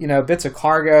 bits of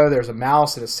cargo. There's a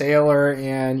mouse and a sailor,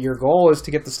 and your goal is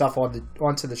to get the stuff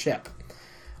onto the ship.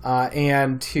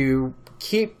 And to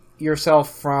keep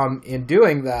yourself from, in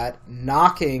doing that,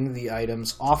 knocking the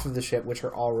items off of the ship which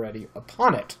are already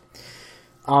upon it.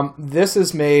 This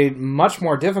is made much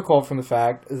more difficult from the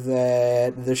fact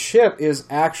that the ship is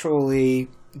actually,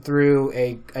 through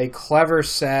a clever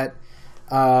set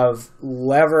of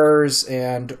levers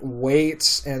and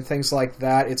weights and things like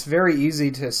that, it's very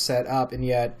easy to set up, and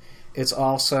yet it's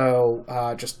also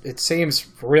it seems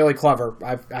really clever.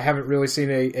 I haven't really seen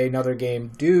another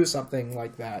game do something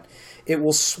like that. It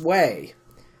will sway.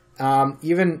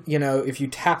 Even, if you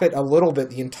tap it a little bit,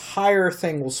 the entire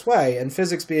thing will sway, and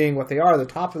physics being what they are, the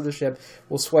top of the ship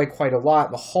will sway quite a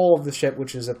lot. The hull of the ship,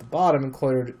 which is at the bottom and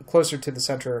closer to the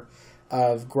center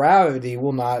of gravity,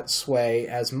 will not sway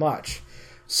as much.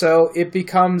 So it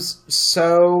becomes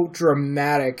so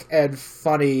dramatic and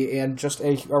funny and just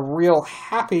a real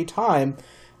happy time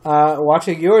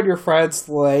watching you and your friends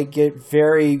get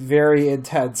very, very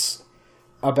intense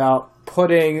about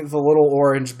putting the little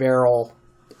orange barrel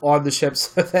on the ship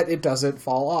so that it doesn't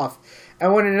fall off.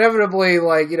 And when inevitably,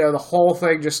 the whole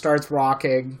thing just starts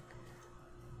rocking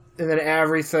and then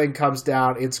everything comes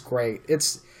down, it's great.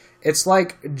 It's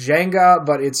like Jenga,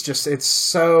 but it's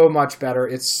so much better.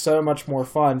 It's so much more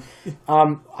fun.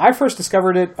 I first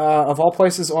discovered it, of all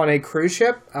places, on a cruise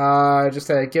ship. Just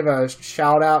to give a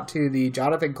shout out to the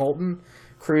Jonathan Colton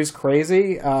Cruise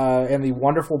Crazy, and the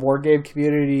wonderful board game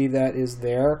community that is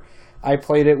there. I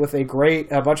played it with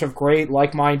a bunch of great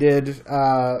like-minded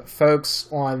folks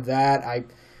on that. I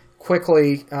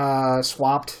quickly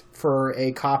swapped for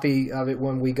a copy of it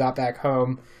when we got back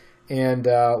home, and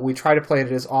we try to play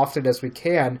it as often as we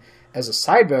can. As a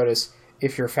side bonus,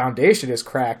 if your foundation is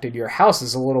cracked and your house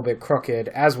is a little bit crooked,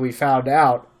 as we found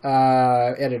out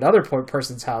at another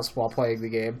person's house while playing the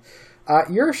game,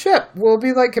 your ship will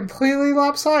be completely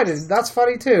lopsided. That's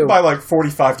funny too. By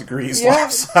 45 degrees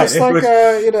lopsided.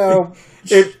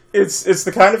 Just it's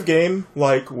the kind of game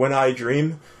When I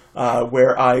Dream,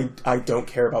 where I don't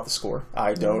care about the score.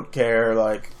 I don't care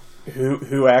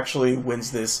who actually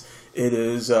wins this. It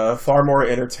is far more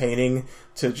entertaining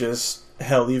to just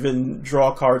even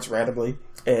draw cards randomly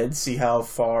and see how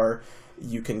far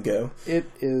you can go.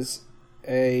 It is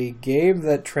a game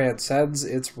that transcends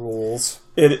its rules.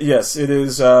 Yes, it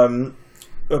is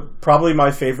probably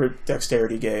my favorite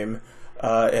dexterity game,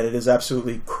 and it is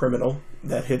absolutely criminal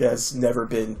that it has never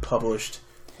been published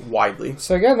widely.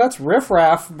 So again, that's Riff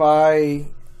Raff by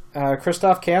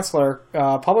Christoph Kanzler,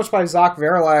 published by Zach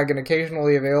Verlag and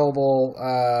occasionally available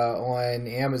on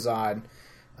Amazon.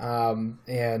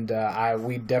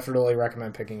 We definitely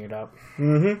recommend picking it up.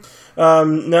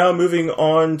 Mm-hmm. Now moving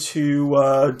on to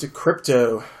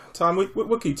Decrypto. Tom,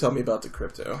 what can you tell me about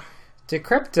Decrypto?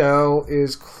 Decrypto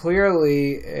is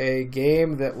clearly a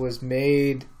game that was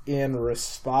made in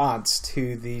response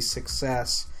to the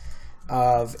success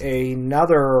of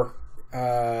another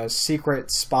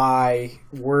secret spy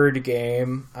word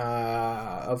game.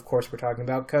 Of course, we're talking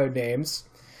about Codenames.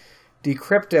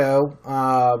 Decrypto,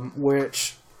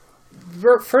 which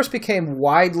first became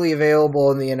widely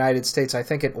available in the United States, I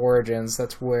think at Origins.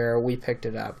 That's where we picked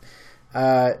it up.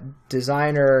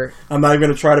 Designer... I'm not even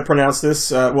going to try to pronounce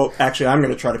this. Well, actually, I'm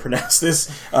going to try to pronounce this.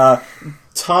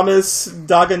 Thomas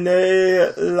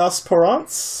Dagenet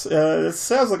L'Esperance. It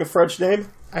sounds like a French name.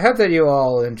 I hope that you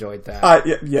all enjoyed that.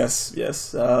 Yes.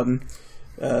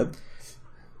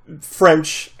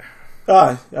 French.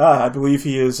 I believe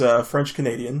he is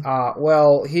French-Canadian.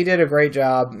 Well, he did a great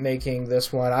job making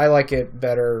this one. I like it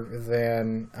better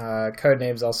than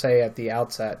Codenames, I'll say at the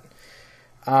outset.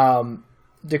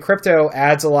 Decrypto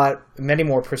adds many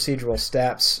more procedural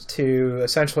steps to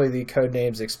essentially the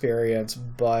Codenames experience,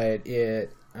 but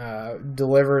it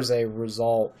delivers a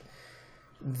result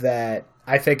that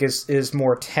I think is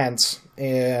more tense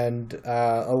and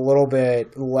a little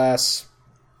bit less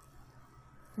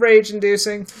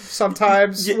rage-inducing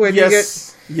sometimes when you get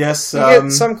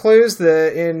some clues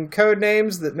in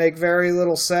Codenames that make very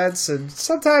little sense, and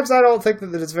sometimes I don't think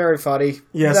that it's very funny.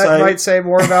 Yes, that might say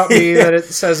more about me than it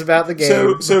says about the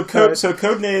game. So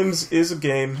Codenames is a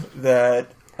game that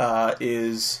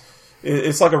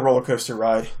it's like a roller coaster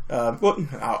ride. Well,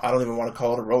 I don't even want to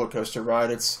call it a roller coaster ride.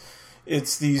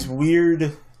 It's these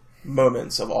weird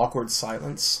moments of awkward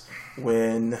silence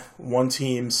when one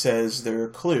team says their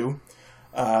clue.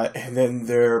 And then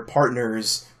their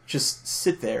partners just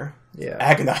sit there,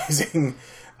 agonizing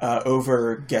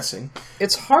over guessing.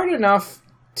 It's hard enough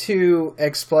to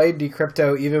explain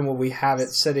Decrypto even when we have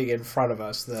it sitting in front of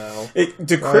us, though.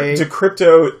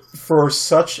 Decrypto, for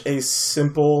such a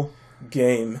simple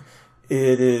game,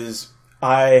 it is.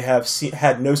 I have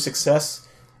had no success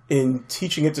in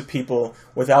teaching it to people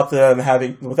without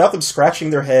them scratching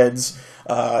their heads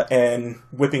and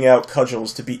whipping out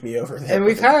cudgels to beat me over. And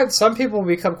we've had some people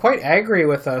become quite angry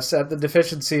with us at the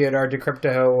deficiency in our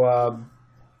Decrypto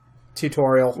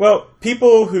tutorial. Well,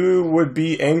 people who would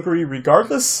be angry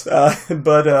regardless,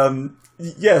 but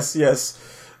yes.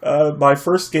 My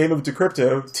first game of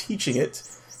Decrypto, teaching it,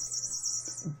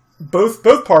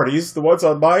 both parties, the ones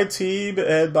on my team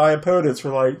and my opponents,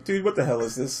 were like, dude, what the hell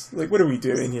is this? Like, what are we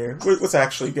doing here? What's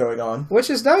actually going on?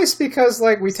 Which is nice because,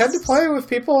 like, we tend to play with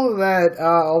people that,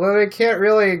 although they can't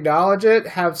really acknowledge it,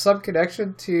 have some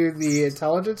connection to the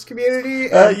intelligence community.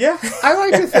 Yeah. I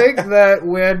like to think that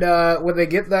when they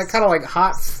get that kind of, like,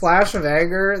 hot flash of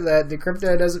anger that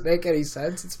Decrypto doesn't make any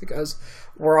sense, it's because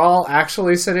we're all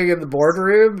actually sitting in the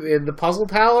boardroom in the Puzzle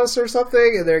Palace or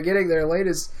something, and they're getting their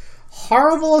latest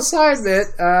horrible assignment,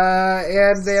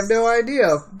 and they have no idea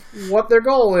what their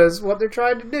goal is, what they're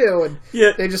trying to do, and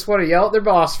they just want to yell at their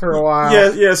boss for a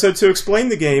while. Yeah. So to explain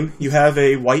the game, you have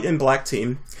a white and black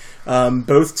team.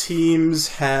 Both teams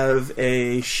have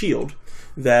a shield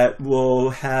that will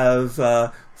have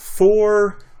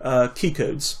 4 key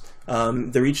codes.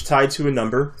 They're each tied to a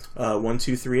number, 1,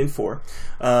 2, 3, and 4.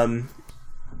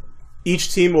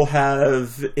 Each team will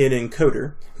have an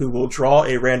encoder who will draw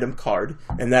a random card,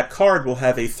 and that card will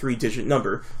have a 3-digit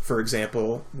number, for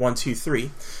example, 1, 2, 3.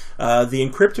 The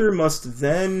encryptor must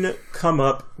then come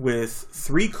up with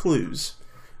 3 clues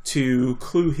to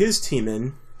clue his team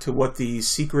in to what the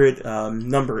secret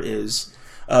number is,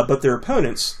 but their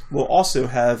opponents will also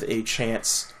have a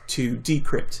chance to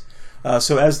decrypt.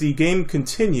 So as the game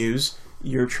continues,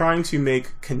 you're trying to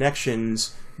make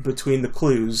connections between the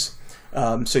clues.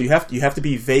 So you have to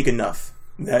be vague enough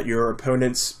that your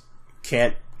opponents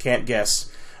can't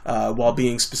guess, while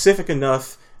being specific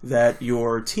enough that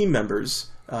your team members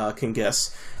can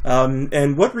guess.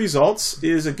 And what results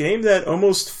is a game that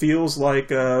almost feels like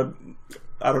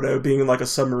being in like a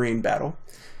submarine battle.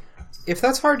 If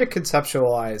that's hard to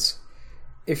conceptualize,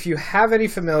 if you have any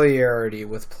familiarity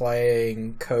with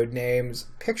playing Codenames,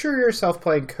 picture yourself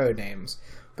playing Codenames.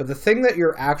 But the thing that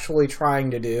you're actually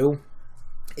trying to do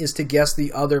is to guess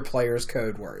the other player's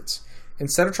code words.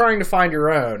 Instead of trying to find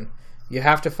your own, you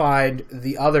have to find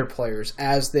the other players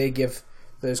as they give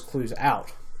those clues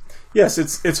out. Yes,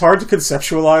 it's hard to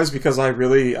conceptualize because I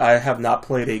have not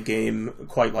played a game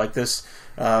quite like this.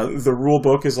 The rule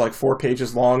book is like 4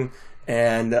 pages long,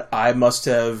 and I must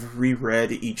have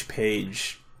reread each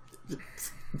page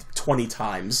 20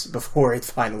 times before it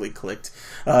finally clicked.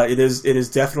 It is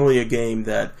definitely a game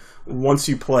that once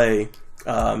you play,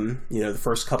 the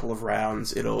first couple of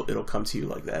rounds, it'll come to you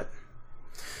like that.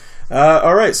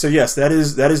 All right, so yes, that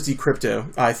is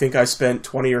Decrypto. I think I spent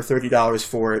 $20 or $30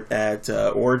 for it at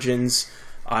Origins.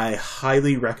 I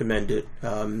highly recommend it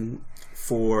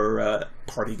for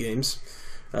party games.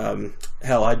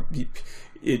 Hell,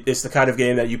 it's the kind of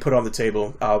game that you put on the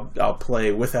table. I'll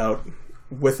play without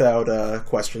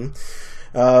question.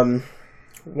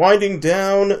 Winding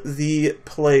down the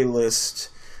playlist,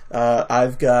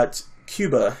 I've got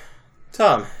Cuba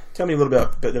Tom, tell me a little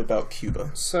bit about Cuba.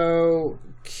 So,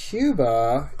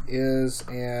 Cuba is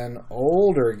an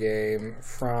older game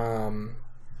from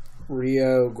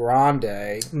Rio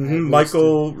Grande.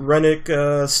 Michael Rennick,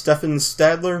 Stefan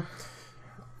Stadler.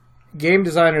 Game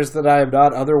designers that I am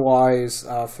not otherwise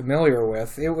familiar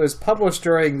with. It was published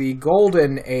during the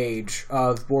golden age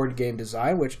of board game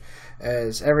design, which,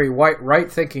 as every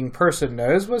right-thinking person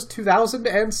knows, was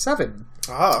 2007.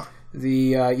 Ah.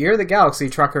 The year the Galaxy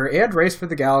Trucker and Race for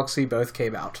the Galaxy both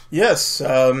came out. Yes,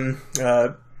 predating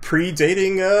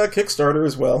Kickstarter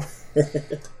as well.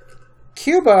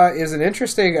 Cuba is an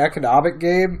interesting economic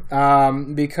game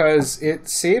because it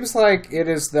seems like it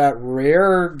is that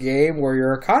rare game where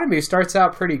your economy starts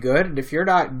out pretty good, and if you're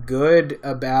not good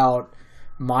about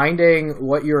minding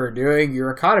what you're doing,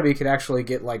 your economy can actually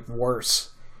get worse,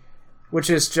 which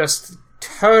is just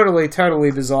totally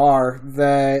bizarre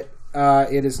that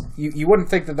it is. You wouldn't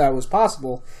think that was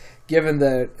possible, given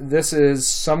that this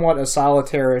is somewhat a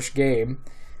solitaire-ish game.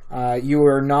 You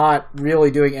are not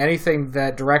really doing anything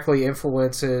that directly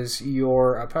influences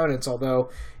your opponents, although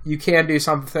you can do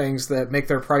some things that make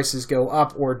their prices go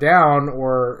up or down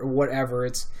or whatever.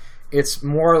 It's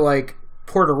more like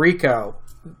Puerto Rico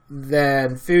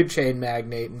than Food Chain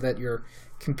Magnate, that you're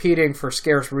competing for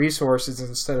scarce resources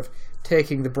instead of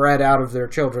taking the bread out of their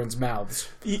children's mouths.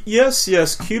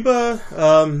 Yes. Cuba,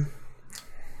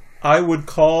 I would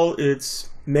call its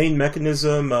main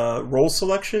mechanism role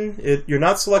selection. You're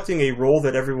not selecting a role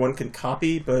that everyone can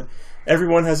copy, but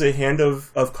everyone has a hand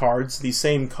of cards, the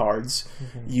same cards.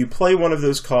 Mm-hmm. You play one of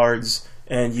those cards,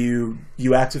 and you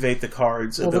activate the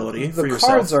card's ability for yourself. The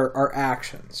cards are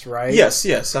actions, right? Yes.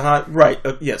 Right.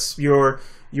 Yes.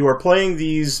 You are playing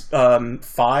these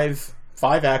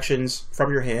five actions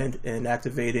from your hand and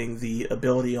activating the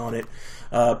ability on it.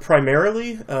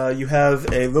 Primarily, you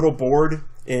have a little board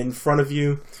in front of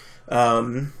you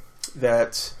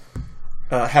that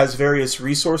has various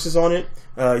resources on it.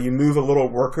 You move a little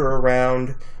worker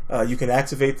around. You can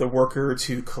activate the worker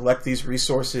to collect these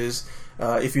resources.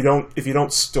 If you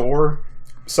don't store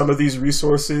some of these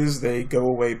resources, they go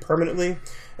away permanently.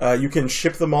 You can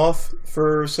ship them off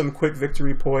for some quick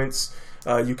victory points.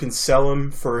 You can sell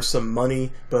them for some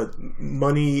money, but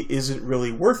money isn't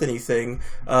really worth anything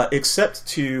except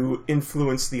to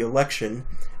influence the election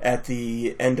at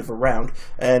the end of a round.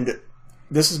 And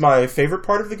this is my favorite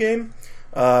part of the game.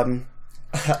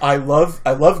 I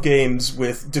love games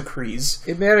with decrees.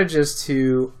 It manages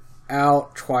to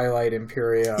out Twilight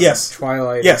Imperium. Yes.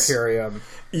 Imperium.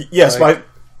 Yes,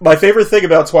 my favorite thing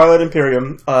about Twilight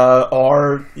Imperium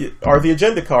are the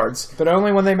agenda cards. But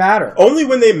only when they matter. Only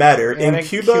when they matter. And in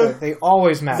Cuba, they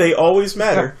always matter. They always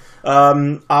matter.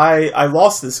 I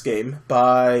lost this game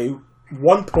by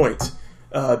 1 point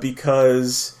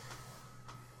because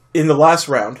in the last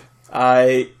round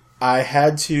I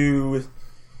had to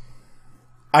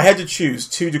choose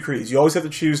 2 decrees. You always have to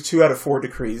choose 2 out of 4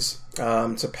 decrees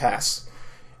to pass.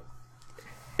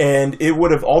 And it would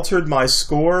have altered my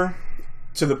score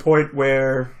to the point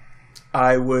where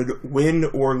I would win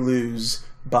or lose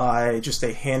by just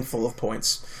a handful of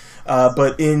points.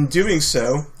 But in doing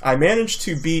so, I managed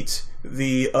to beat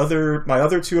my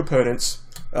other 2 opponents,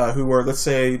 who were, let's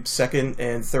say, 2nd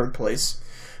and 3rd place.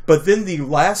 But then the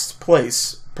last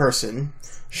place person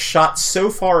shot so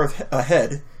far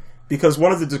ahead because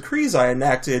one of the decrees I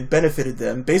enacted benefited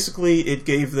them. Basically, it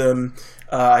gave them,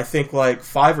 I think,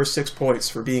 5 or 6 points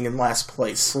for being in last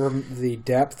place. From the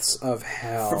depths of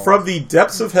hell. From the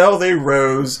depths of hell, they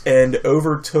rose and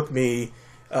overtook me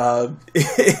and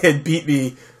beat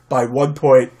me by 1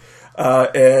 point.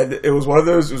 And it was one of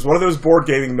those board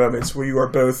gaming moments where you are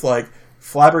both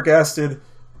flabbergasted,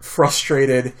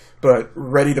 frustrated, but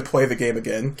ready to play the game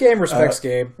again. Game respects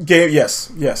game. Yes.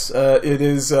 It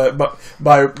is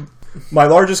my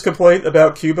largest complaint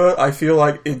about Cuba. I feel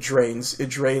like it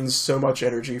drains so much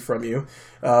energy from you.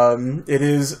 It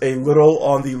is a little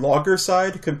on the longer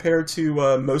side compared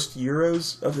to most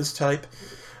Euros of this type.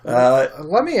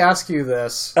 Let me ask you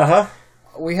this.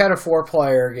 We had a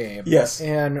 4-player game. Yes.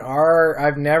 And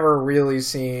I've never really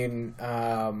seen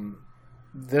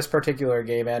this particular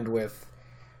game end with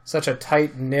such a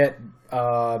tight-knit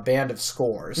band of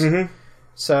scores. Mm-hmm.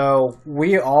 So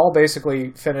we all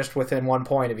basically finished within 1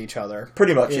 point of each other.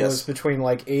 Pretty much, yes. It was between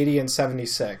 80 and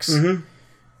 76. Mm-hmm.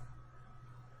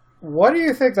 What do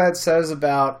you think that says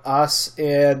about us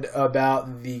and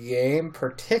about the game,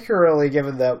 particularly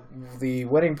given that the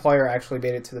winning player actually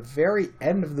made it to the very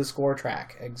end of the score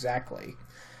track? Exactly.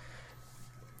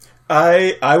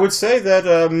 I would say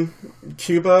that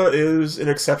Cuba is an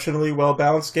exceptionally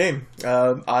well-balanced game.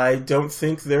 I don't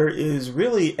think there is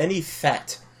really any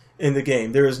fat in the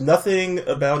game. There is nothing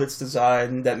about its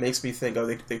design that makes me think, oh,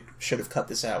 they should have cut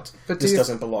this out. But this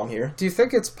doesn't belong here. Do you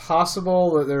think it's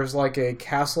possible that there's like a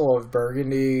Castle of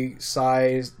Burgundy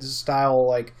style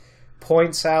like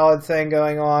point salad thing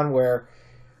going on where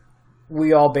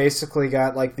we all basically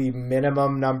got like the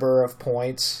minimum number of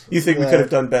points? You think we could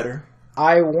have done better?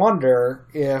 I wonder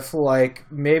if like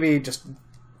maybe just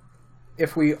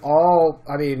if we all,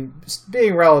 I mean,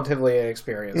 being relatively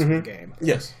inexperienced in the game.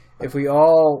 Yes. If we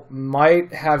all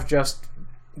might have just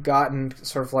gotten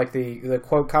sort of like the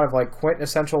quote kind of like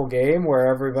quintessential game where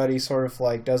everybody sort of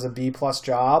like does a B+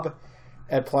 job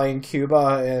at playing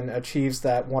Cuba and achieves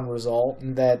that one result,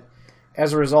 and that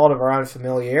as a result of our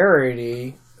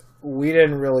unfamiliarity, we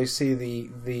didn't really see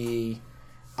the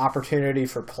opportunity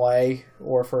for play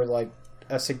or for like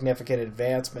a significant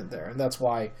advancement there, and that's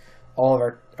why all of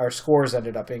our scores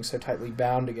ended up being so tightly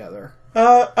bound together.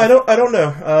 I don't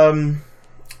know.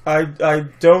 I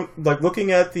don't like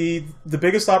looking at the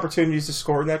biggest opportunities to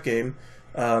score in that game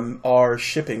are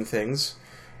shipping things.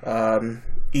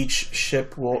 Each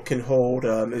ship can hold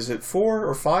is it 4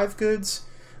 or 5 goods?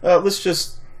 Let's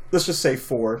just say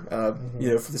 4.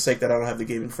 For the sake that I don't have the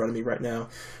game in front of me right now.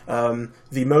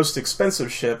 The most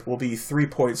expensive ship will be 3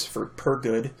 points per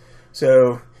good.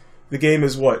 So the game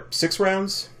is what, 6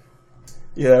 rounds?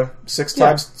 6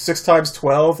 times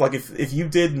 12. Like if you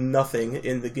did nothing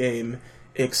in the game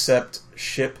except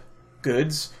ship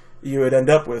goods, you would end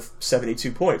up with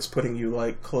 72 points, putting you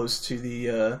like close to the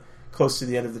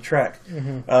end of the track.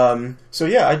 So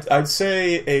yeah, I'd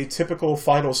say a typical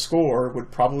final score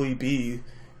would probably be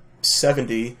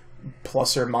 70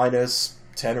 plus or minus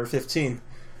 10 or 15.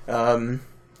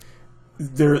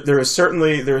 There is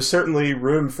certainly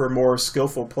room for more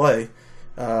skillful play,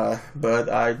 but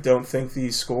I don't think the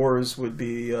scores would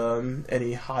be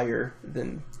any higher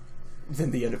than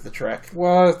the end of the track.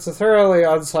 Well, it's a thoroughly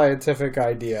unscientific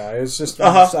idea. It's just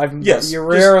you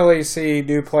rarely see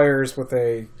new players with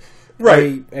a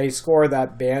score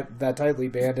that tightly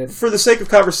banded. For the sake of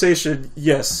conversation,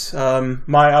 yes.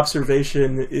 My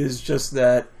observation is just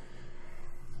that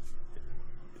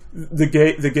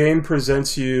the game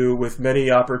presents you with many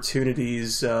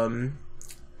opportunities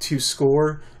to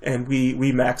score, and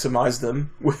we maximize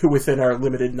them within our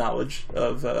limited knowledge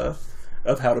of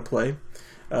how to play.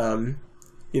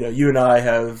 You and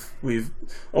I we've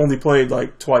only played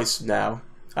like twice now.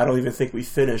 I don't even think we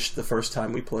finished the first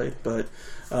time we played, but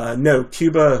no,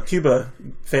 Cuba,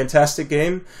 fantastic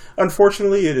game.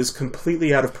 Unfortunately, it is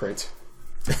completely out of print.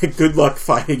 Good luck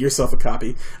finding yourself a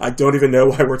copy. I don't even know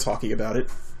why we're talking about it.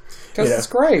 Because it's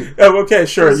great. Oh, okay,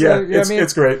 sure, yeah,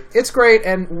 it's great. It's great,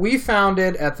 and we found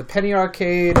it at the Penny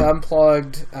Arcade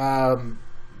Unplugged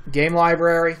game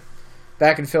library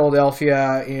back in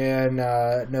Philadelphia in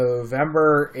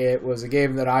November. It was a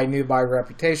game that I knew by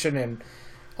reputation and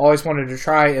always wanted to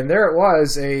try, and there it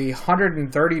was, a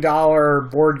 $130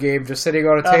 board game just sitting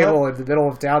on a table in the middle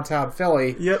of downtown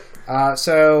Philly. Yep.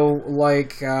 So,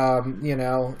 like,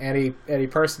 any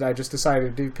person, I just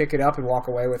decided to pick it up and walk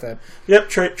away with it. Yep,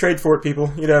 trade for it, people.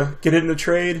 Get it in a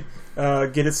trade,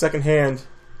 get it secondhand.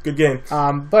 Good game.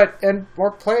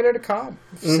 Or play it at a con.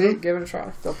 See, give it a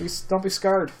try. Don't be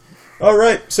scared. All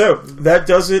right, so that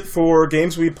does it for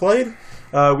games we played.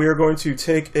 We are going to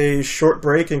take a short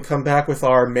break and come back with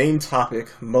our main topic,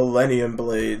 Millennium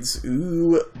Blades.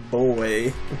 Ooh,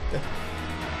 boy.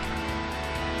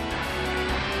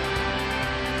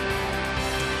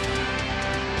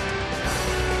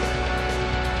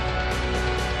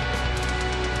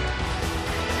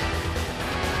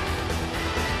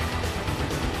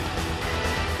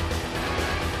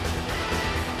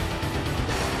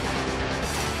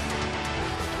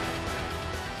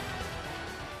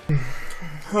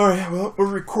 All right, well, we're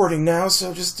recording now,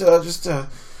 so just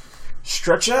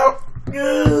stretch out. Get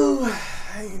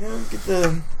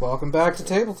the. Welcome back to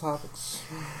Table Topics.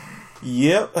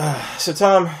 Yep. So,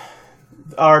 Tom,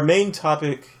 our main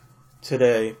topic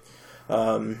today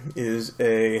is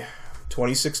a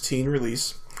 2016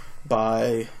 release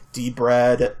by D.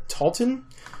 Brad Talton,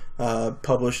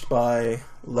 published by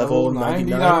Level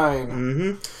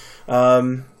 99.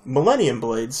 Millennium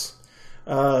Blades.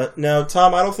 Now,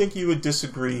 Tom, I don't think you would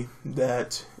disagree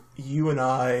that you and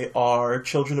I are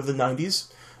children of the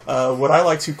 90s. What I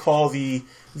like to call the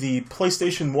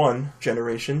PlayStation 1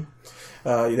 generation.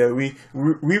 We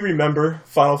remember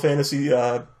Final Fantasy,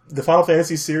 the Final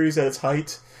Fantasy series at its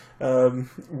height,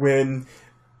 when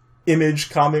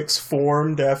Image Comics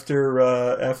formed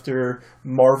after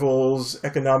Marvel's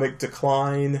economic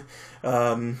decline.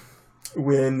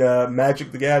 When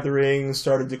Magic the Gathering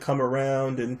started to come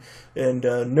around, and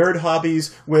nerd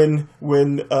hobbies, when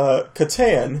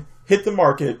Catan hit the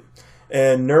market,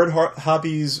 and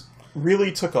hobbies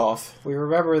really took off. We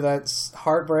remember that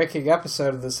heartbreaking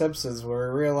episode of The Simpsons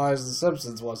where we realized The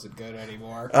Simpsons wasn't good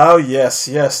anymore. Oh, yes,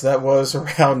 that was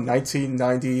around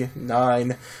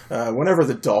 1999, whenever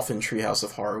the Dolphin Treehouse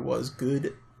of Horror was.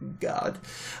 Good God.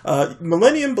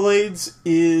 Millennium Blades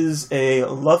is a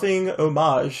loving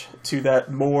homage to that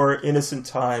more innocent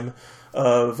time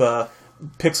of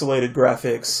pixelated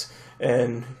graphics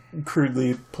and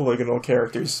crudely polygonal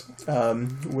characters,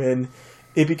 when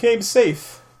it became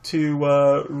safe to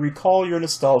recall your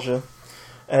nostalgia,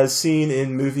 as seen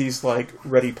in movies like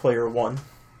Ready Player One.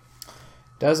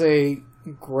 Does a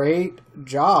great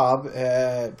job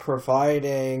at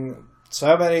providing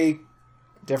so many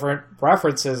different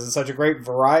references and such a great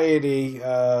variety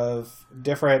of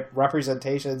different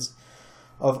representations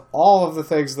of all of the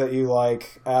things that you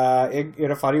like, in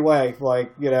a funny way,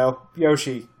 like,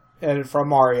 Yoshi. And from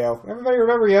Mario. Everybody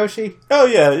remember Yoshi? Oh,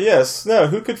 yeah, yes. No,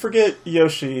 who could forget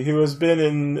Yoshi, who has been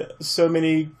in so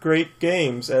many great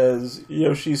games as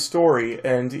Yoshi's Story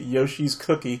and Yoshi's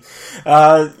Cookie.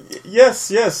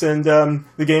 Yes, and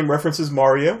the game references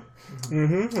Mario.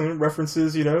 Mm-hmm. And it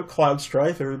references, Cloud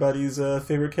Strife, everybody's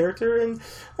favorite character, and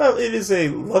it is a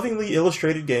lovingly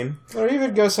illustrated game. Well, it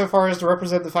even goes so far as to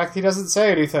represent the fact that he doesn't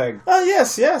say anything.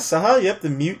 Yes, yep, the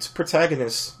mute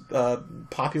protagonist,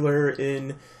 popular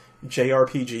in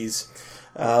JRPGs.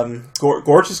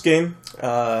 Gorgeous game.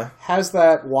 Has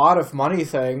that wad of money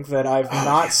thing that I've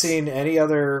not seen any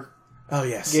other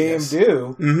game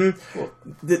do. Mm-hmm. Well,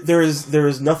 there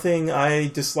is nothing I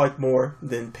dislike more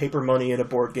than paper money in a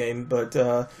board game, but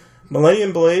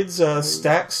Millennium Blades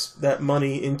stacks that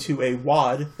money into a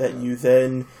wad that you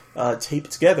then tape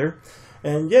together,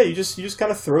 and you just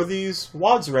kind of throw these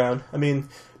wads around. I mean,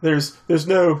 There's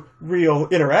no real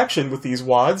interaction with these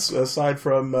wads aside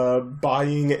from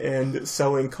buying and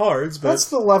selling cards. But that's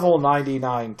the level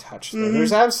 99 touch. Mm-hmm.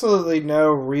 There's absolutely no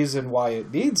reason why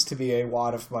it needs to be a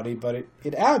wad of money, but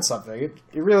it adds something. It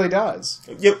really does.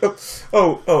 Yep.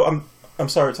 I'm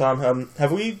sorry, Tom.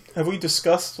 Have we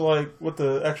discussed what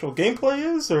the actual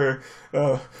gameplay is, or?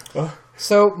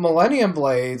 So, Millennium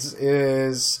Blades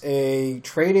is a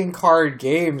trading card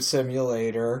game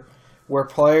simulator where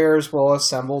players will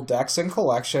assemble decks and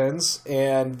collections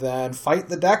and then fight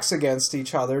the decks against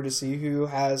each other to see who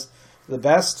has the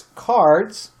best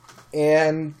cards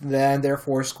and then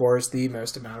therefore scores the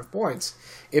most amount of points.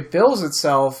 It bills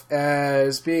itself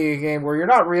as being a game where you're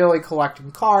not really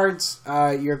collecting cards,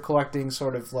 you're collecting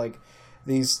sort of like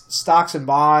these stocks and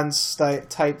bonds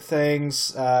type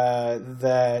things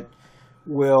that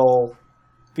will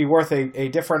be worth a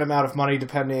different amount of money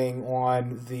depending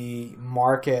on the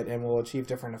market and will achieve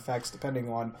different effects depending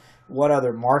on what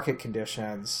other market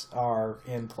conditions are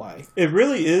in play. It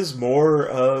really is more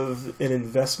of an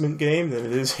investment game than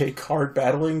it is a card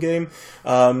battling game.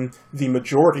 The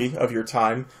majority of your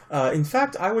time, in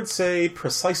fact, I would say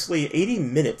precisely 80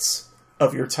 minutes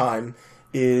of your time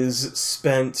is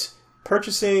spent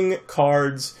purchasing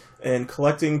cards and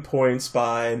collecting points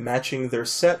by matching their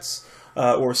sets,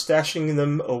 or stashing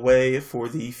them away for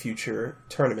the future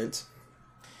tournament.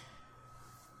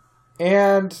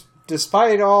 And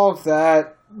despite all of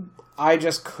that, I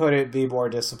just couldn't be more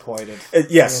disappointed.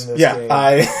 Yes, in this yeah. game.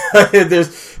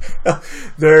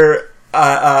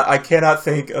 I cannot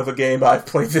think of a game I've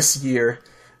played this year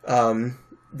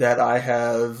that I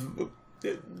have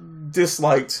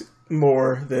disliked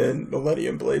more than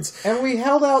Millennium Blades. And we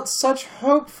held out such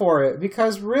hope for it,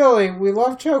 because really, we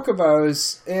love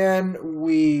Chocobos, and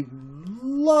we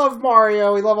love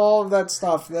Mario, we love all of that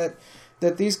stuff that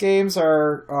these games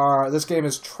this game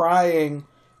is trying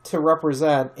to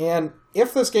represent. And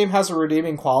if this game has a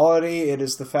redeeming quality, it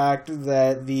is the fact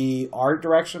that the art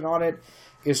direction on it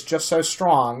is just so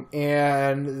strong,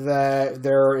 and that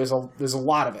there's a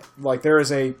lot of it. Like, there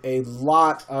is a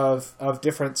lot of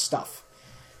different stuff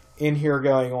in here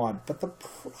going on. But the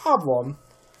problem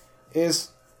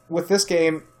is with this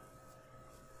game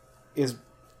is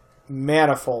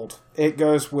manifold. It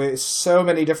goes with so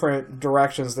many different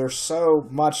directions. There's so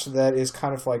much that is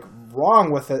kind of like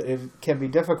wrong with it. It can be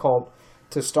difficult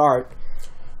to start.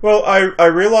 Well, I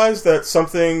realized that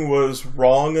something was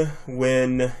wrong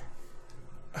when,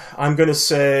 I'm going to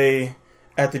say,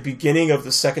 at the beginning of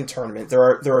the second tournament. There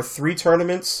are 3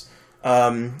 tournaments,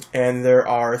 and there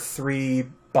are 3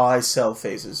 buy-sell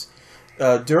phases.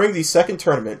 During the second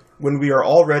tournament, when we are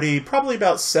already probably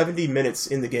about 70 minutes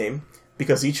in the game,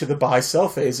 because each of the buy-sell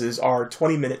phases are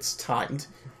 20 minutes timed.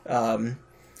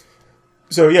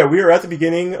 So yeah, we are at the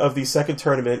beginning of the second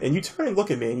tournament, and you turn and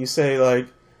look at me and you say, like,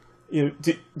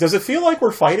 does it feel like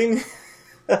we're fighting?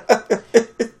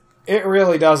 It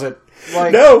really doesn't.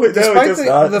 Like, no, despite it does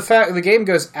not. the fact the game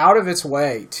goes out of its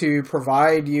way to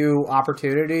provide you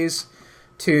opportunities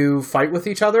to fight with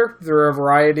each other through a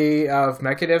variety of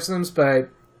mechanisms, but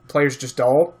players just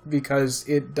don't because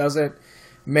it doesn't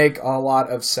make a lot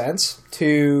of sense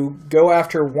to go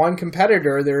after one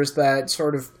competitor. There's that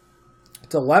sort of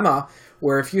dilemma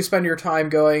where if you spend your time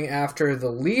going after the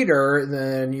leader,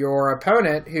 then your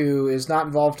opponent, who is not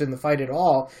involved in the fight at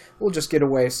all, will just get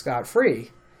away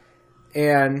scot-free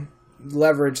and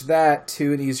leverage that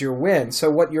to an easier win. So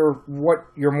what you're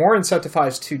more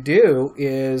incentivized to do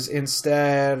is,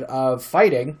 instead of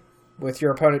fighting with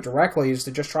your opponent directly, is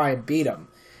to just try and beat them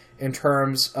in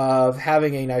terms of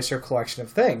having a nicer collection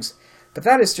of things. But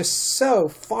that is just so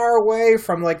far away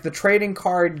from like the trading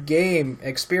card game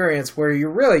experience, where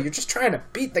you're just trying to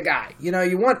beat the guy.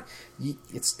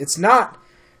 It's not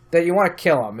that you want to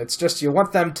kill them. It's just you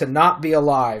want them to not be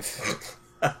alive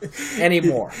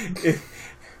anymore.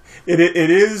 It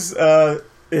is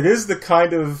the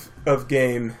kind of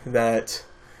game that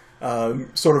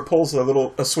sort of pulls a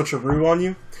switcheroo on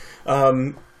you.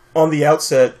 On the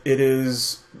outset, it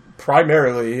is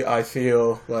primarily, I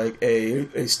feel, like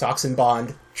a stocks and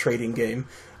bond trading game.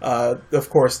 Of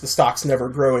course, the stocks never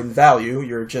grow in value.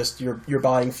 You're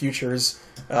buying futures.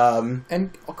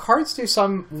 And cards do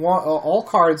all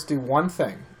cards do one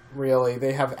thing, really.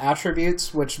 They have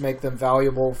attributes which make them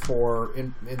valuable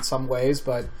in some ways,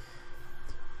 but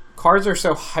cards are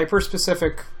so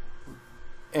hyper-specific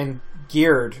and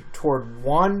geared toward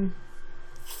one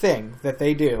thing that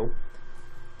they do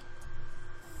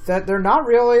that they're not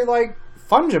really like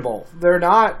fungible. They're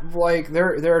not like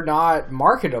they're not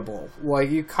marketable. Like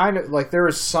you kind of like there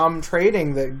was some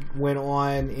trading that went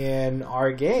on in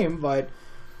our game, but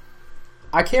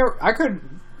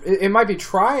it might be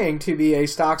trying to be a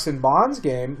stocks and bonds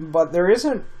game, but there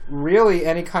isn't really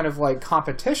any kind of like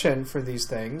competition for these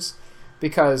things,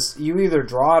 because you either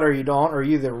draw it or you don't, or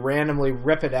you either randomly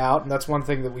rip it out. And that's one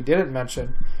thing that we didn't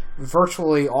mention.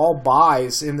 Virtually all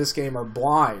buys in this game are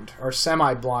blind or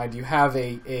semi-blind. You have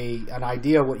an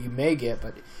idea what you may get,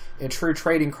 but in true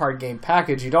trading card game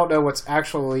package, you don't know what's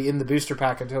actually in the booster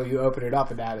pack until you open it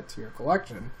up and add it to your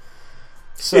collection.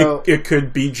 So it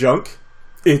could be junk.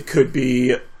 It could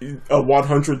be a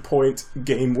 100-point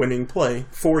game-winning play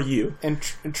for you. And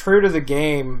true to the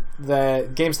game, the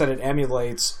games that it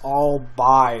emulates, all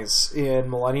buys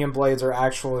in Millennium Blades are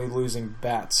actually losing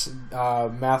bets.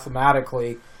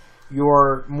 Mathematically,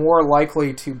 you're more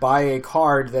likely to buy a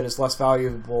card that is less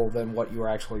valuable than what you are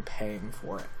actually paying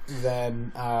for it,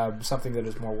 than something that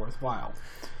is more worthwhile.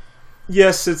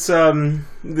 Yes, it's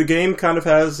the game kind of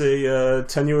has a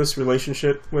tenuous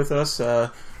relationship with us.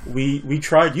 We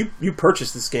tried. You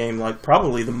purchased this game like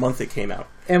probably the month it came out,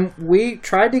 and we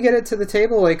tried to get it to the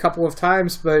table a couple of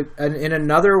times. But in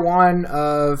another one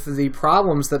of the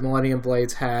problems that Millennium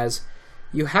Blades has,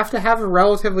 you have to have a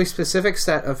relatively specific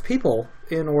set of people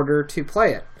in order to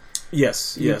play it.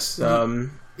 Yes.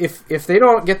 If they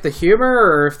don't get the humor,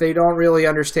 or if they don't really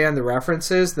understand the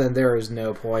references, then there is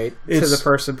no point to the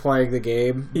person playing the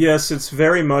game. Yes, it's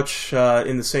very much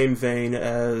in the same vein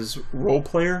as Role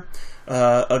Player,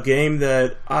 a game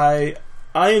that I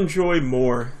enjoy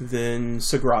more than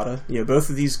Sagrada. Both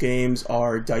of these games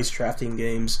are dice drafting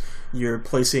games. You're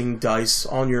placing dice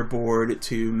on your board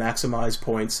to maximize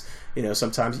points.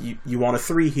 Sometimes you want a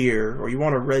 3 here, or you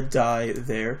want a red die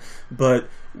there. But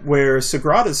where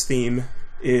Sagrada's theme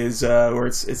is, or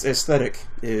its aesthetic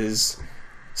is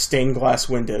stained glass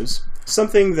windows,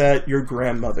 something that your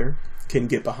grandmother can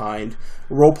get behind.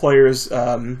 Role Player's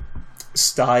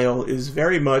style is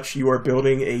very much you are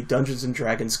building a Dungeons &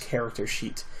 Dragons character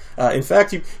sheet. In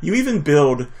fact, you even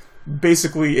build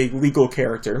basically a legal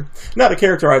character. Not a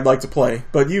character I'd like to play,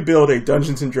 but you build a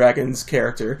Dungeons & Dragons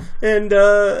character. And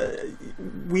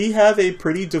we have a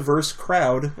pretty diverse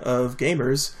crowd of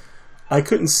gamers. I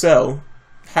couldn't sell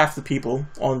half the people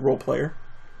on Role Player.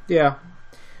 Yeah.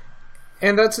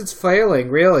 And that's its failing,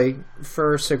 really,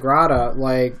 for Sagrada.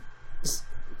 Like,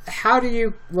 how do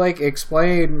you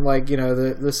explain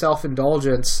the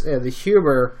self-indulgence, the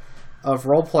humor of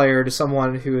Role Player to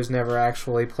someone who has never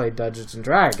actually played Dungeons and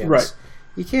Dragons? Right.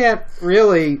 You can't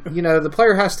really, the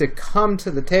player has to come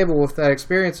to the table with that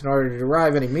experience in order to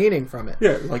derive any meaning from it.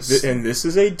 Yeah, and this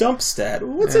is a dump stat.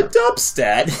 What's a dump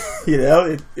stat?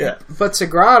 Yeah. But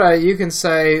Sagrada, you can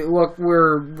say, look,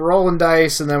 we're rolling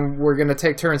dice, and then we're going to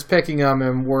take turns picking them,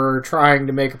 and we're trying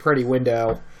to make a pretty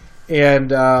window.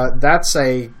 And that's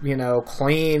a,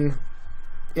 clean,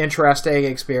 interesting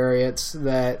experience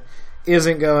that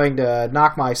isn't going to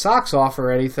knock my socks off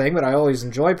or anything, but I always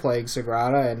enjoy playing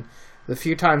Sagrada, and the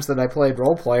few times that I played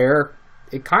Role Player,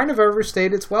 it kind of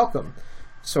overstayed its welcome.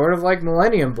 sort of like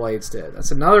Millennium Blades did.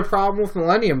 That's another problem with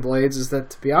Millennium Blades, is that,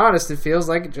 to be honest, it feels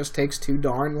like it just takes too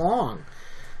darn long.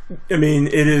 I mean,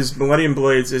 Millennium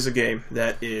Blades is a game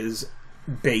that is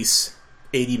base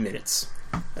 80 minutes.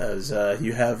 As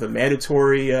you have a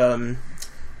mandatory, a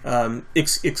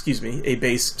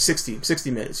base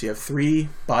 60 minutes. You have 3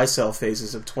 buy-sell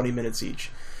phases of 20 minutes each.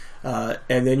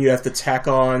 And then you have to tack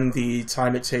on the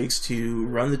time it takes to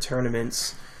run the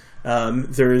tournaments.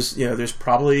 There's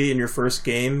probably in your first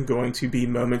game going to be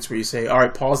moments where you say, all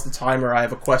right, pause the timer, I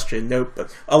have a question. Nope.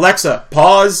 Alexa,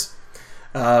 pause!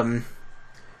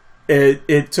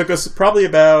 It took us probably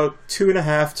about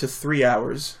 2.5 to 3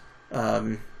 hours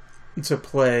to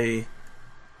play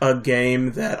a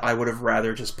game that I would have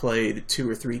rather just played 2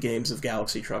 or 3 games of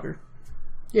Galaxy Trucker.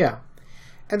 Yeah.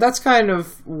 And that's kind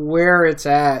of where it's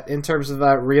at in terms of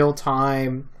that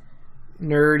real-time,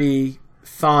 nerdy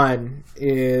fun,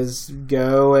 is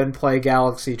go and play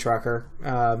Galaxy Trucker.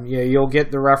 You'll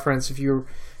get the reference if you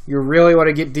really want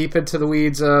to get deep into the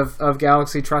weeds of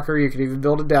Galaxy Trucker. You can even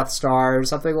build a Death Star or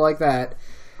something like that.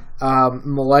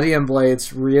 Millennium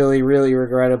Blades really, really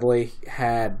regrettably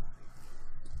had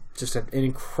just an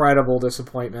incredible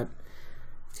disappointment.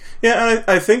 Yeah,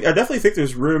 I definitely think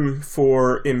there's room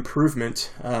for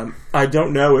improvement. I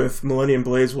don't know if Millennium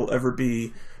Blades will ever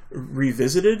be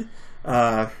revisited.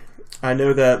 I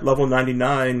know that Level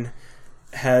 99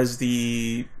 has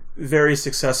the very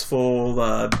successful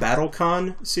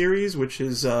BattleCon series, which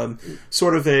is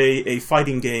sort of a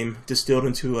fighting game distilled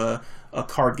into a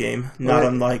card game, not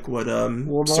unlike what...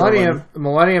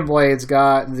 Millennium Blades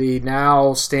got the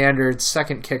now standard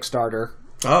second Kickstarter.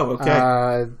 Oh,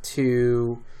 okay.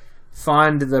 To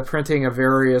fund the printing of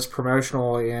various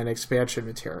promotional and expansion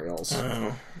materials.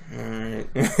 Oh, alright.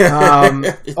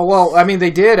 Well, I mean,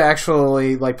 they did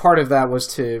actually, like, part of that was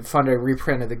to fund a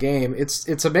reprint of the game.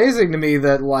 It's amazing to me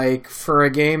that, like, for a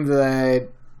game that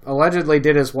allegedly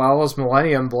did as well as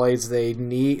Millennium Blades, they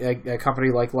need a company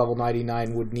like Level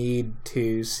 99 would need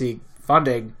to seek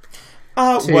funding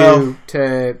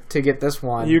to get this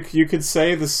one. You could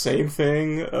say the same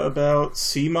thing about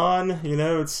CMON. You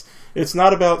know, it's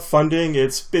not about funding.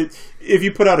 If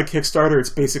you put out a Kickstarter, it's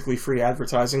basically free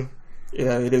advertising.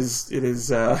 Yeah, it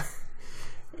is.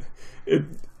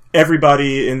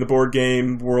 Everybody in the board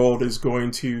game world is going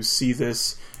to see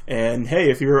this. And hey,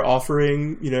 if you're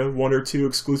offering, 1 or 2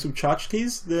 exclusive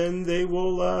tchotchkes, then they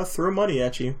will throw money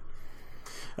at you.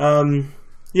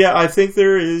 Yeah, I think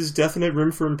there is definite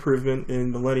room for improvement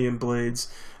in Millennium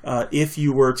Blades. If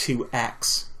you were to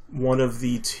axe one of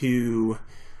the 2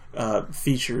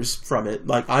 features from it,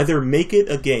 like either make it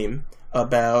a game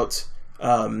about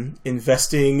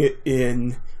investing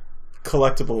in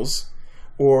collectibles,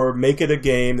 or make it a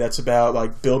game that's about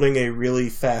like building a really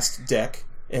fast deck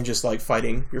and just like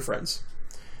fighting your friends.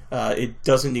 It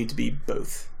doesn't need to be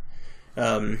both.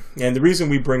 And the reason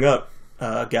we bring up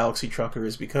Galaxy Trucker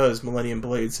is because Millennium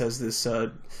Blades has this,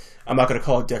 I'm not going to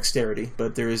call it dexterity,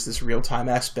 but there is this real-time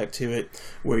aspect to it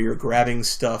where you're grabbing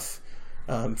stuff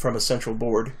from a central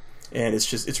board, and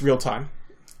it's real-time.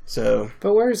 So,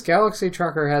 but whereas Galaxy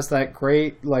Trucker has that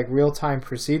great like real-time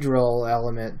procedural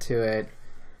element to it,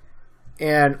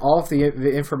 and all of the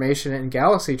information in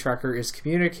Galaxy Trucker is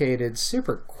communicated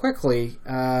super quickly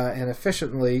and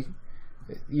efficiently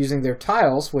using their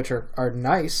tiles, which are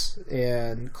nice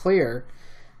and clear.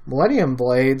 Millennium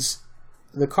Blades,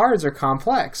 the cards are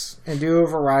complex and do a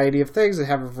variety of things and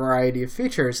have a variety of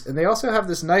features. And they also have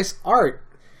this nice art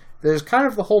that is kind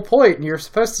of the whole point, and you're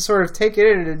supposed to sort of take it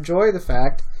in and enjoy the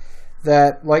fact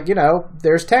that, like,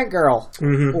 there's Tank Girl,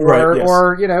 mm-hmm, or, right, yes.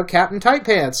 or Captain Tight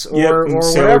Pants, or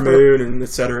Sailor whatever. Moon, and et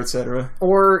cetera, et cetera.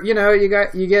 Or,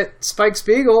 you get Spike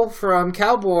Spiegel from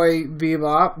Cowboy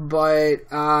Bebop, but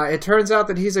it turns out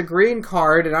that he's a green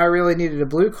card, and I really needed a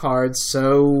blue card,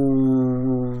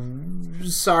 so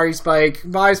sorry, Spike.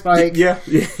 Bye, Spike. Yeah.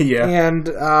 And,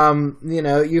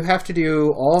 you have to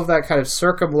do all of that kind of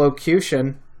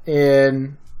circumlocution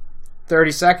in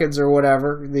 30 seconds or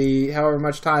whatever, however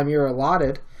much time you're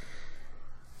allotted.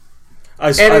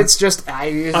 I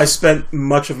spent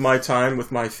much of my time with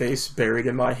my face buried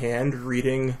in my hand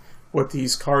reading what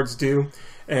these cards do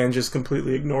and just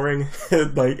completely ignoring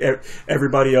like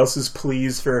everybody else's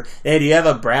pleas for, hey, do you have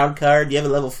a brown card? Do you have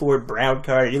a level 4 brown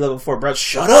card? Do you level 4 brown?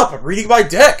 Shut up! I'm reading my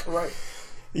deck! Right.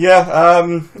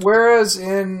 Yeah, whereas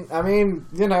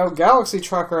Galaxy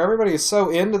Trucker, everybody is so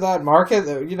into that market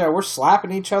that, we're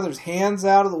slapping each other's hands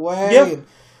out of the way. Yep. And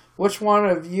which one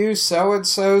of you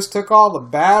so-and-sos took all the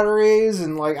batteries,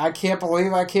 and, like, I can't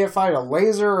believe I can't find a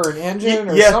laser or an engine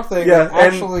or something that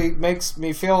actually makes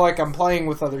me feel like I'm playing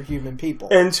with other human people.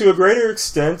 And to a greater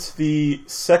extent, the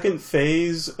second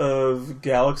phase of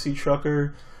Galaxy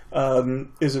Trucker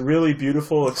is a really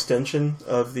beautiful extension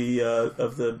of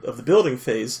the building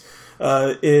phase.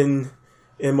 In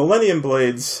Millennium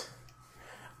Blades,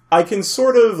 I can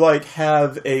sort of, like,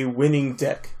 have a winning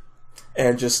deck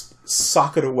and just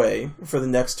sock it away for the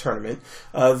next tournament.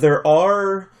 There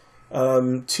are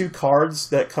 2 cards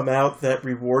that come out that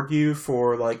reward you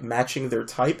for, like, matching their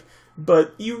type,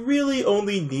 but you really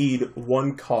only need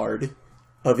 1 card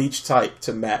of each type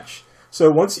to match.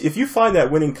 So if you find that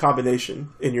winning combination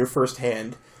in your first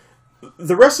hand,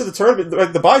 the rest of the tournament,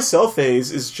 like, the buy-sell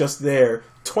phase is just there.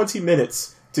 20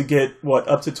 minutes to get,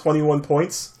 up to 21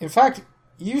 points? In fact,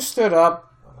 you stood up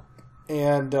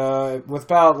and with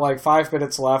about, like, 5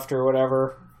 minutes left or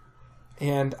whatever,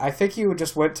 and I think you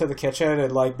just went to the kitchen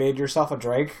and, like, made yourself a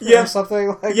drink or something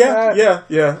like that.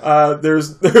 Yeah.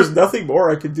 There's nothing more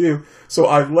I could do. So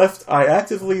I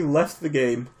actively left the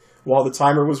game while the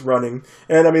timer was running.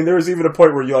 And, I mean, there was even a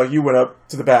point where you went up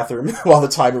to the bathroom while the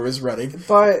timer was running.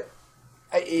 But,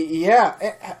 yeah,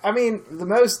 I mean, the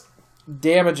most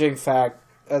damaging fact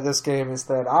of this game is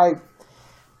that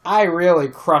I really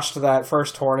crushed that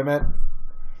first tournament,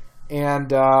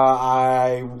 and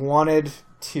I wanted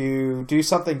to do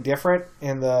something different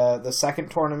in the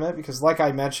second tournament, because like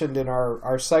I mentioned in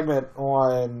our segment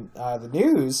on the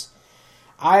news,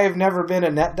 I've never been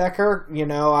a net decker. You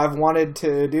know, I've wanted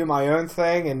to do my own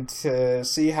thing and to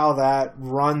see how that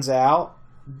runs out,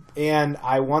 and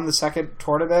I won the second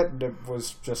tournament. It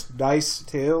was just nice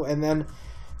too, and then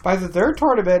by the third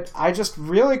tournament, I just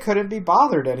really couldn't be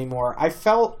bothered anymore. I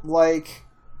felt like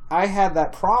I had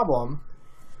that problem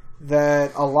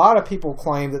that a lot of people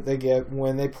claim that they get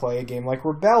when they play a game like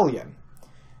Rebellion.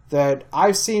 That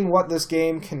I've seen what this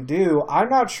game can do. I'm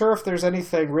not sure if there's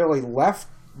anything really left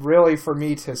for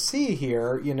me to see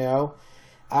here. You know,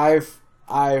 I've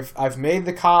made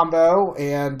the combo,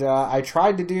 and I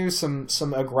tried to do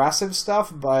some aggressive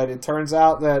stuff, but it turns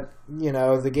out that, you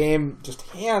know, the game just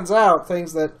hands out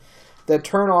things that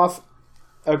turn off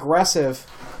aggressive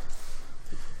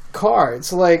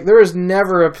cards. Like, there was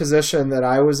never a position that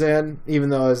I was in, even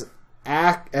though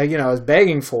I was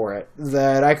begging for it,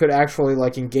 that I could actually,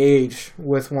 like, engage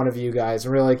with one of you guys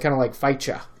and really kind of, like, fight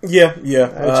you. Yeah.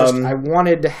 I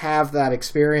wanted to have that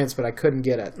experience, but I couldn't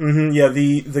get it. Mm-hmm,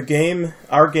 yeah,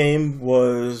 our game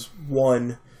was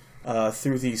won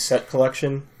through the set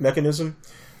collection mechanism.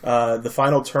 The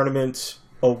final tournament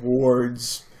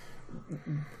awards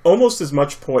almost as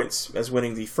much points as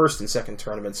winning the first and second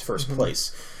tournaments first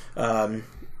place. Again,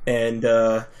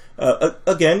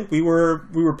 we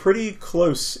were pretty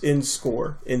close in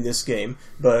score in this game,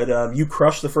 but you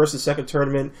crushed the first and second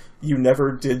tournament. You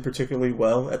never did particularly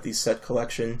well at the set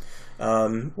collection.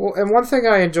 Well, and one thing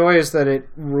I enjoy is that it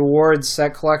rewards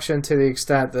set collection to the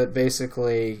extent that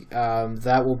basically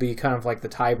that will be kind of like the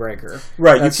tiebreaker.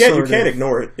 Right, you can't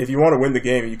ignore it. If you want to win the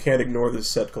game, you can't ignore the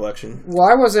set collection. Well,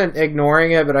 I wasn't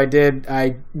ignoring it, but I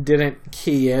didn't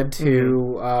key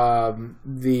into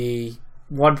the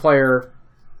one player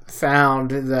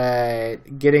found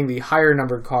that getting the higher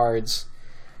numbered cards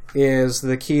is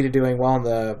the key to doing well in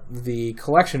the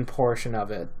collection portion of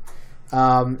it.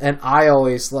 And I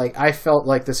always, I felt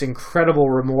like this incredible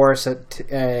remorse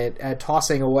at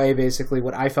tossing away basically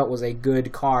what I felt was a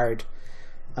good card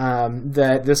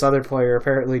that this other player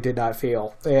apparently did not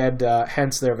feel, and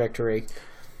hence their victory.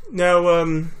 Now,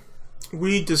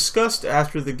 we discussed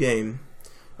after the game,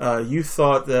 you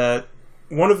thought that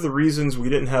one of the reasons we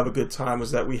didn't have a good time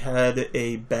was that we had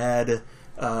a bad,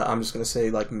 I'm just going to say,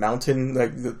 mountain,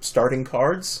 the starting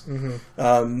cards.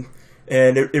 Mm-hmm.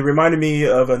 And it reminded me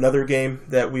of another game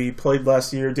that we played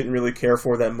last year, didn't really care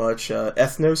for that much,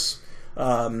 Ethnos,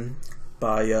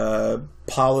 by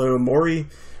Paulo Mori,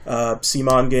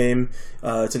 Simon game.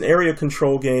 It's an area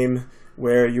control game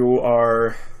where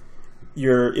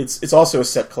it's also a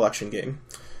set collection game.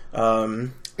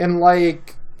 And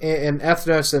in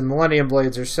Ethnos and Millennium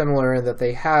Blades are similar in that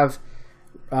they have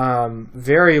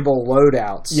variable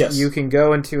loadouts. Yes. You can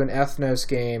go into an Ethnos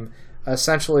game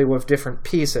essentially with different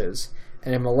pieces,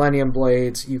 and in Millennium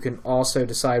Blades you can also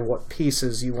decide what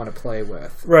pieces you want to play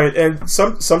with. Right, and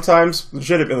sometimes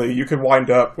legitimately you could wind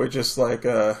up with just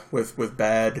with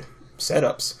bad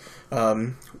setups.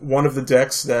 One of the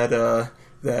decks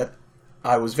that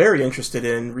I was very interested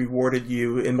in rewarded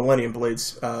you in Millennium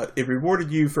Blades. It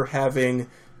rewarded you for having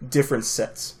different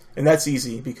sets, and that's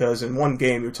easy because in one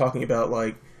game you're talking about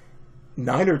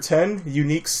 9 or 10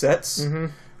 unique sets.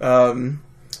 Mm-hmm.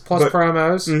 Plus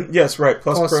promos. Yes, right.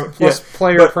 Plus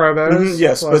player promos.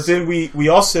 Yes, but then we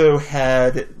also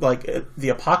had like the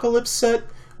Apocalypse set,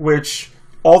 which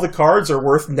all the cards are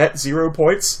worth net 0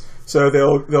 points. So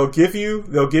they'll give you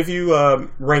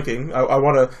ranking. I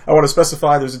want to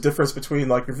specify there's a difference between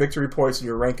like your victory points and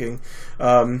your ranking.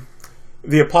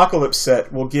 The Apocalypse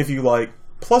set will give you like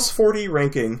plus 40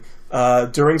 ranking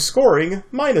during scoring,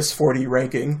 minus 40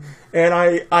 ranking, and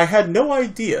I had no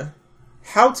idea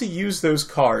how to use those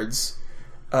cards.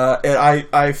 And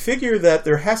I figure that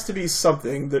there has to be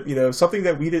something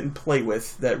that we didn't play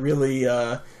with that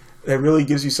really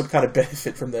gives you some kind of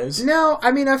benefit from those. No,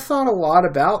 I mean, I've thought a lot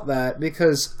about that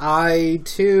because I,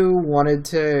 too, wanted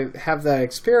to have that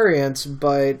experience,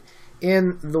 but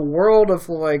in the world of,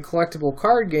 like, collectible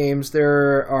card games,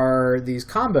 there are these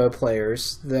combo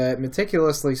players that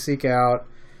meticulously seek out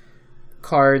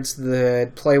cards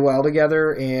that play well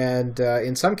together and,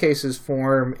 in some cases,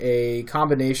 form a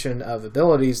combination of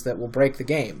abilities that will break the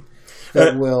game.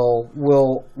 That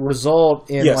will result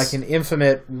in like an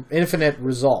infinite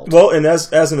result. Well, and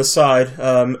as an aside,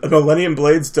 Millennium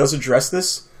Blades does address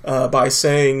this by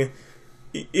saying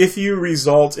if you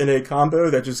result in a combo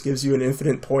that just gives you an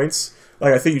infinite points,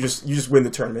 like I think you just win the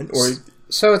tournament. Or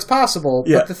so it's possible,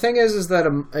 but the thing is that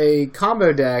a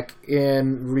combo deck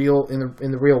in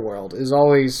the real world is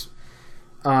always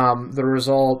the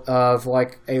result of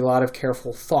like a lot of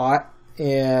careful thought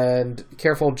and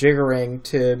careful jiggering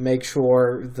to make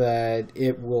sure that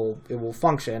it will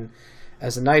function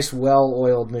as a nice,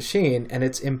 well-oiled machine. And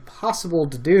it's impossible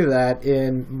to do that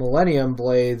in Millennium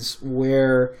Blades,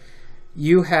 where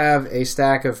you have a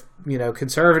stack of,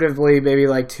 conservatively maybe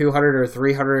like 200 or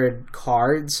 300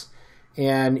 cards,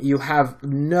 and you have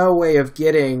no way of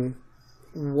getting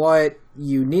what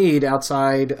you need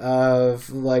outside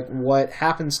of like what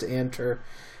happens to enter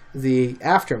the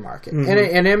aftermarket.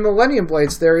 Mm-hmm. And in Millennium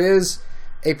Blades, there is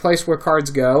a place where cards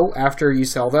go after you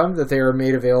sell them, that they are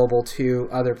made available to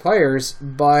other players,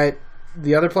 but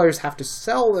the other players have to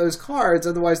sell those cards,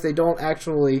 otherwise they don't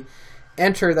actually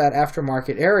enter that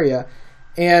aftermarket area.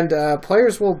 And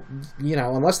players will,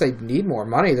 unless they need more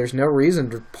money, there's no reason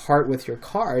to part with your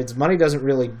cards. Money doesn't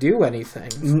really do anything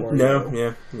for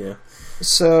you. Yeah.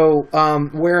 So,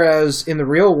 whereas in the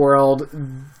real world,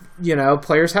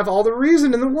 players have all the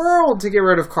reason in the world to get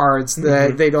rid of cards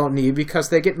that they don't need because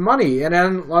they get money. And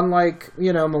then, unlike,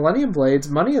 Millennium Blades,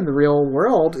 money in the real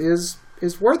world is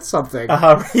worth something.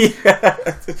 Yeah.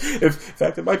 In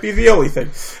fact, it might be the only thing,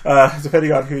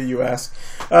 depending on who you ask.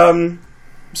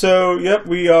 So, yep,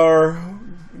 we are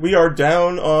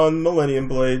down on Millennium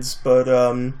Blades, but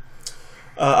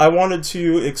I wanted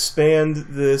to expand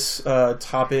this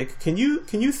topic. Can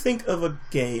you think of a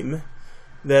game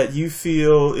that you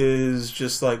feel is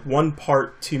just like one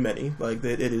part too many, like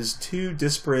that it is two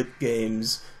disparate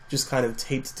games just kind of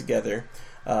taped together,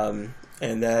 and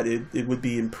that it would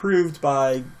be improved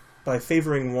by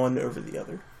favoring one over the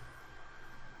other?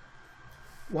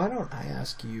 Why don't I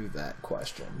ask you that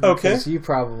question? Okay. Because you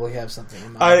probably have something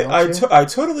in mind, I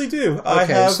totally do. Okay, I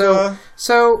have,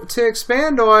 so to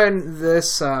expand on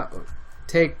this,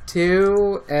 take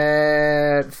two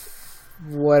at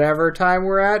whatever time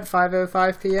we're at,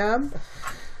 5:05 p.m.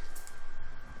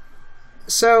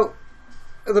 So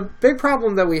the big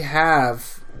problem that we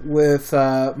have with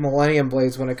Millennium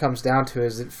Blades when it comes down to it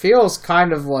is it feels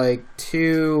kind of like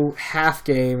two half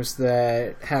games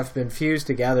that have been fused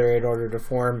together in order to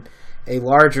form a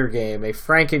larger game, a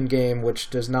Franken game,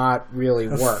 which does not really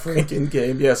work. A Franken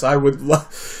game, yes. I would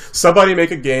love somebody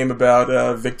make a game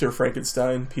about Victor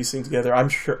Frankenstein piecing together. I'm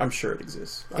sure it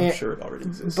exists. I'm sure it already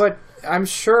exists. But I'm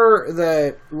sure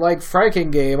that, like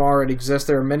Franken game already exists,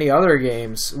 there are many other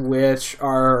games which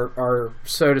are,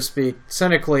 so to speak,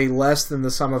 cynically less than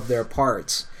the sum of their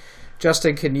parts.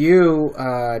 Justin, can you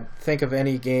think of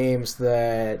any games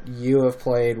that you have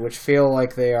played which feel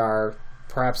like they are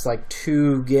perhaps like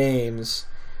two games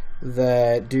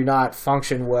that do not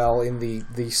function well in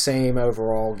the same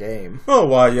overall game? Oh,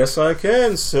 why, yes I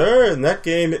can, sir. And that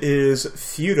game is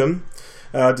Feudum,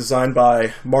 designed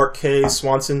by Mark K.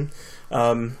 Swanson.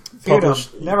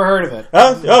 Published. Never heard of it.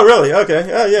 Oh, really? Okay.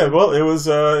 Yeah. Well, it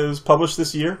was published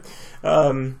this year.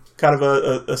 Kind of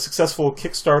a successful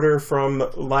Kickstarter from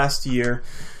last year.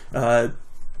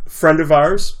 Friend of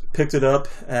ours picked it up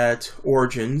at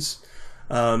Origins.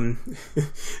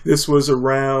 This was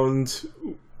around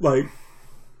like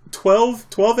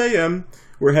 12 a.m.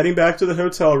 We're heading back to the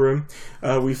hotel room.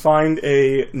 We find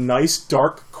a nice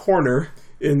dark corner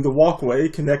in the walkway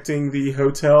connecting the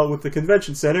hotel with the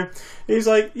convention center. And he's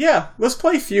like, yeah, let's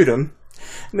play Feudum.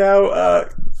 Now,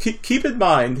 keep in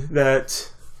mind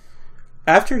that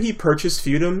after he purchased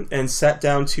Feudum and sat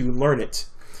down to learn it,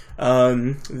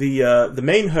 the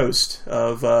main host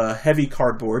of Heavy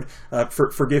Cardboard,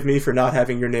 forgive me for not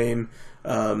having your name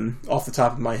off the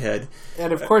top of my head.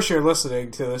 And of course you're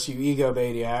listening to this, you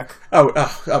egomaniac.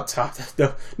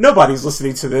 No, nobody's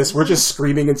listening to this. We're just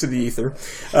screaming into the ether.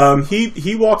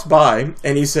 He walked by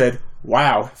and he said,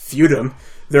 "Wow, Feudum.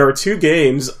 There are 2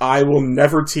 games I will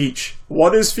never teach.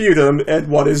 One is Feudum and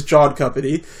one is John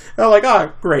Company." And I'm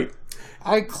like, great.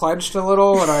 I clenched a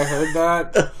little when I heard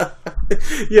that.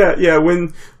 Yeah.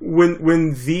 When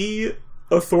the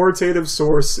authoritative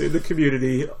source in the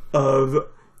community of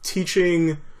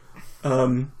teaching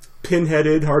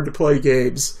pinheaded, hard-to-play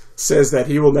games says that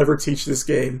he will never teach this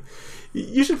game,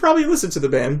 you should probably listen to the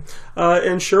man.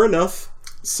 And sure enough,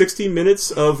 60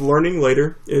 minutes of learning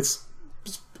later, it's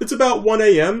about 1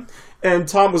 a.m., and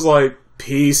Tom was like,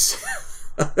 "Peace,"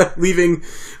 leaving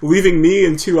me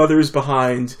and 2 others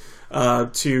behind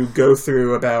to go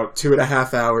through about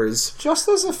 2.5 hours. Just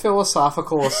as a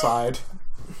philosophical aside,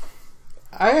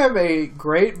 I am a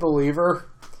great believer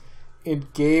in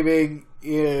gaming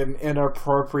in an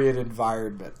appropriate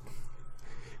environment.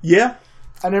 Yeah.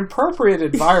 An appropriate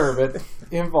environment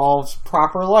involves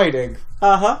proper lighting,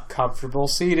 comfortable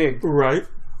seating, right,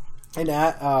 and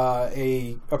at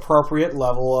a appropriate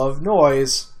level of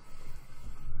noise.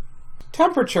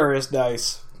 Temperature is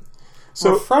nice.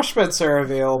 So refreshments are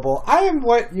available. I am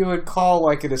what you would call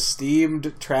like an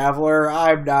esteemed traveler.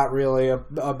 I'm not really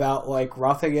about like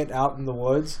roughing it out in the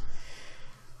woods.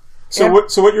 So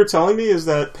what you're telling me is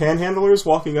that panhandlers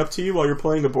walking up to you while you're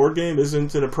playing a board game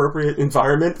isn't an appropriate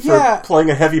environment for playing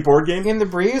a heavy board game? In the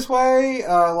breezeway,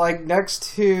 like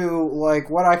next to like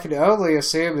what I can only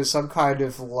assume is some kind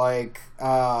of like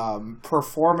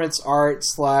performance art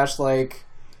 / like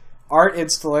art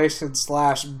installation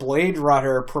 / Blade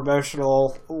Runner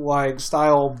promotional like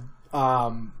style,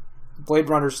 Blade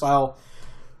Runner style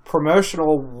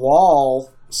promotional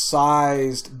wall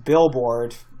sized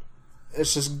billboard.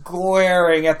 It's just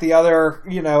glaring at the other,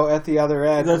 at the other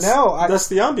end. That's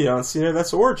the ambiance,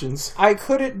 that's Origins. I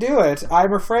couldn't do it.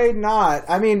 I'm afraid not.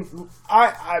 I mean,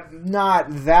 I'm not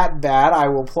that bad. I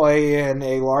will play in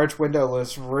a large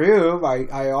windowless room.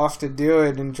 I often do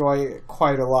and enjoy it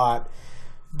quite a lot.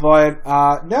 But,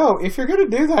 no, if you're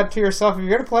going to do that to yourself, if you're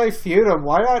going to play Feudum,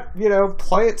 why not,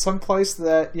 play it someplace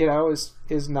that,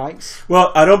 is nice?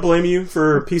 Well, I don't blame you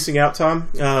for piecing out, Tom.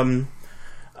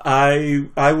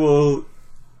 I will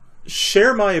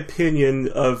share my opinion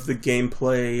of the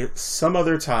gameplay some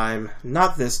other time,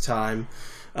 not this time.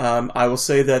 I will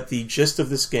say that the gist of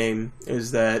this game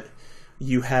is that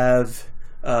you have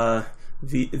a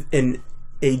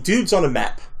dudes on a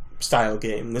map style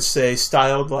game. Let's say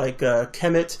styled like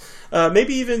Kemet,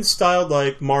 maybe even styled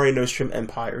like Mare Nostrum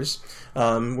Empires,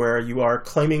 where you are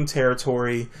claiming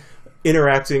territory,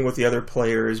 interacting with the other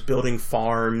players, building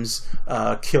farms,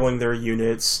 killing their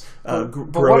units, growing.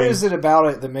 But what is it about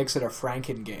it that makes it a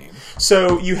Franken game?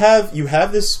 So you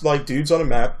have this like dudes on a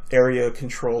map area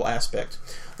control aspect,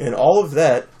 and all of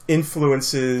that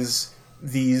influences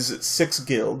these 6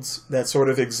 guilds that sort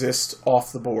of exist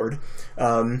off the board.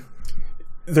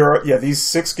 There are these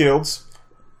 6 guilds,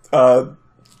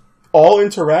 all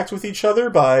interact with each other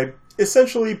by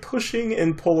essentially pushing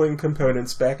and pulling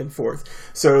components back and forth.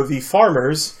 So the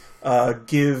farmers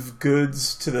give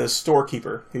goods to the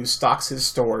storekeeper who stocks his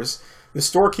stores. The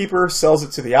storekeeper sells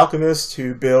it to the alchemist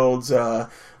who builds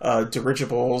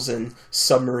dirigibles and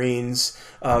submarines.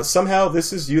 Somehow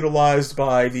this is utilized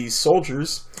by the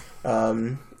soldiers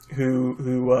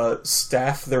who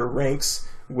staff their ranks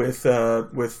with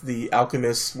the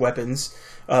alchemist's weapons.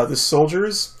 The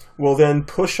soldiers will then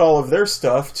push all of their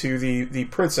stuff to the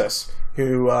princess,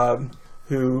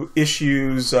 who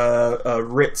issues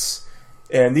writs,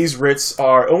 and these writs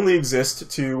only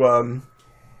exist to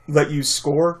let you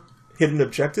score hidden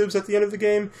objectives at the end of the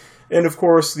game. And of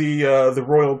course, the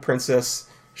royal princess,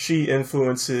 she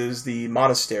influences the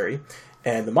monastery,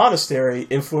 and the monastery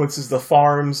influences the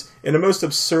farms in a most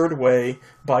absurd way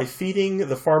by feeding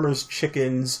the farmers'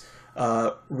 chickens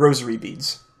rosary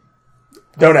beads.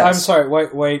 Don't ask. I'm sorry.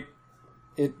 Wait.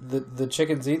 The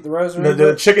chickens eat the rosary beads?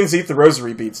 The chickens eat the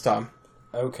rosary beads, Tom.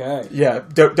 Okay. Yeah,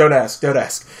 don't ask.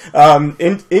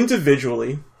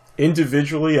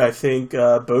 Individually, I think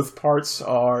both parts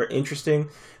are interesting.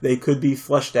 They could be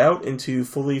fleshed out into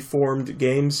fully formed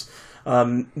games.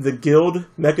 The guild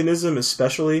mechanism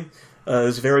especially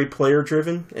is very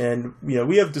player-driven, and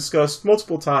we have discussed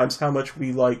multiple times how much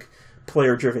we like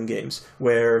player-driven games,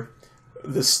 where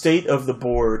the state of the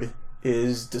board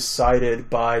is decided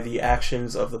by the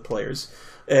actions of the players.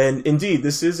 And indeed,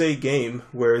 this is a game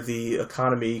where the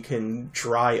economy can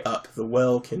dry up. The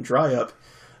well can dry up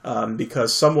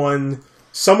because someone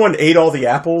ate all the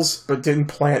apples but didn't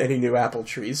plant any new apple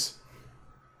trees.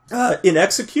 In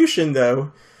execution,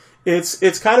 though,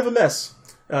 it's kind of a mess.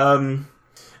 I'm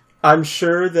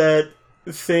sure that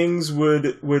things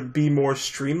would be more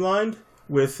streamlined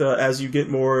with as you get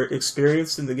more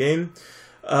experienced in the game,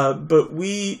 but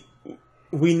we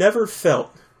never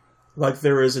felt like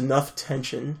there is enough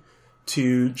tension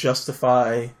to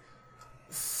justify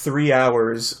 3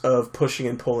 hours of pushing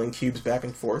and pulling cubes back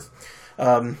and forth.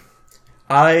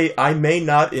 I may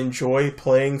not enjoy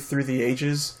playing Through the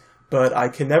Ages, but I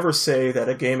can never say that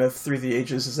a game of Through the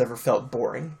Ages has ever felt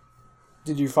boring.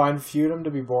 Did you find Feudum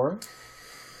to be boring?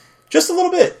 Just a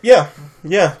little bit, yeah,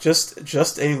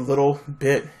 just a little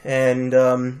bit. And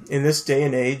in this day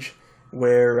and age,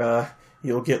 where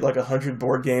you'll get like 100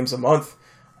 board games a month,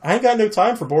 I ain't got no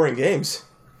time for boring games.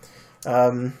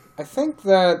 I think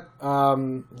that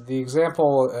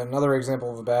another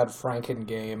example of a bad Franken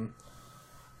game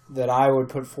that I would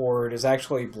put forward is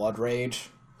actually Blood Rage.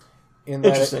 In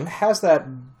that it has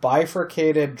that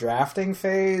bifurcated drafting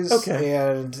phase,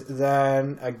 and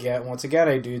then once again,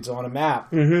 a dudes on a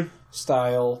map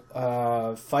style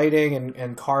fighting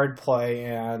and card play,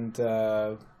 and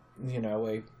a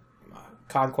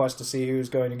conquest to see who's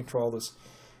going to control this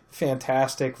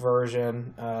fantastic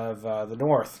version of the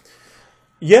North.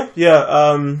 Yeah.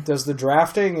 Does the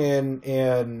drafting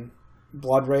in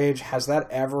Blood Rage, has that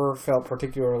ever felt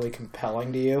particularly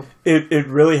compelling to you? It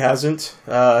really hasn't.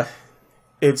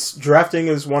 It's drafting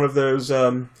is one of those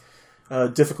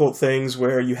difficult things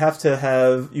where you have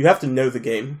to know the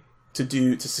game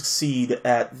to succeed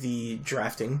at the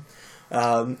drafting,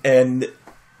 and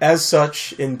as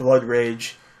such in Blood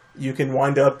Rage, you can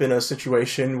wind up in a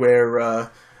situation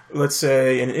where let's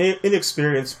say an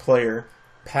inexperienced player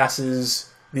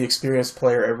passes the experienced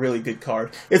player a really good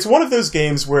card. It's one of those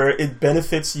games where it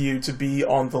benefits you to be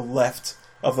on the left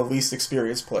of the least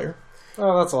experienced player.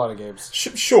 Oh, that's a lot of games.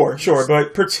 Sure,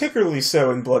 but particularly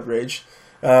so in Blood Rage.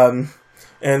 And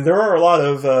there are a lot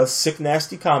of sick,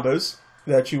 nasty combos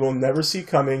that you will never see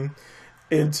coming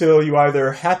until you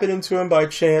either happen into them by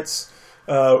chance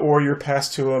or you're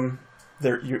passed to them.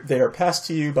 They are passed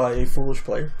to you by a foolish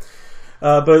player.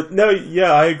 But no,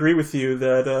 yeah, I agree with you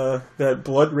that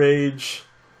Blood Rage,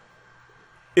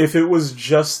 if it was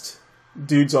just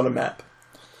dudes on a map,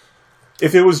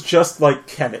 if it was just like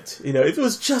Kemet, if it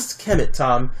was just Kemet,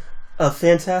 Tom, a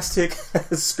fantastic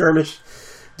skirmish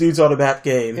dudes on a map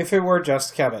game. If it were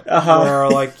just Kemet,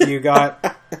 where you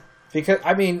got, because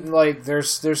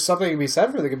there's something to be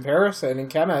said for the comparison. In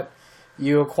Kemet,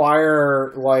 you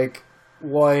acquire what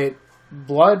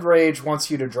Blood Rage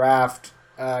wants you to draft.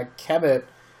 Kemet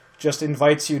just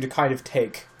invites you to kind of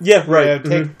take. Yeah,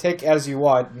 right. Take as you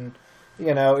want. And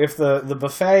if the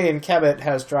buffet in Kemet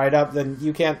has dried up, then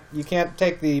you can't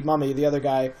take the mummy. The other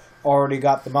guy already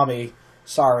got the mummy.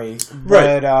 Sorry.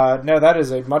 Right. But no, that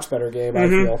is a much better game, I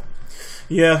feel.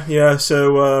 Yeah.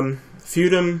 So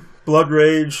Feudum, Blood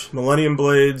Rage, Millennium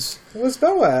Blades.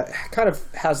 Lisboa kind of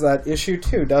has that issue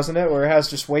too, doesn't it? Where it has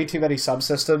just way too many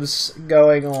subsystems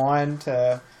going on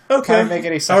to kind of make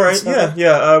any sense. All right,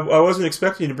 yeah. I wasn't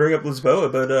expecting you to bring up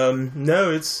Lisboa, but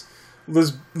no, it's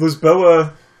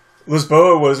Lisboa.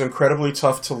 Lisboa was incredibly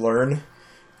tough to learn.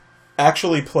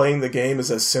 Actually playing the game is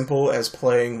as simple as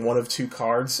playing one of two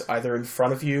cards, either in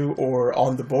front of you or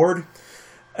on the board.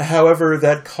 However,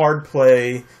 that card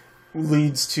play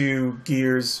leads to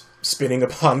gears spinning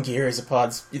upon gears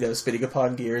spinning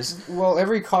upon gears. Well,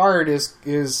 every card is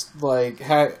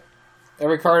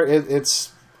every card,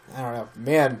 it's, I don't know,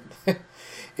 man,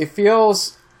 it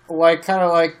feels kind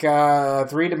of like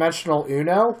three-dimensional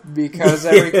Uno, because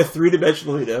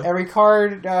three-dimensional Uno. Every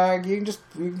card, you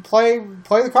can play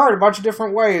the card a bunch of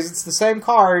different ways. It's the same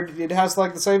card. It has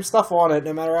the same stuff on it,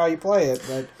 no matter how you play it.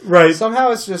 But somehow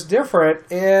it's just different,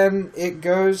 and it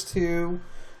goes to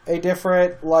a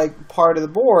different part of the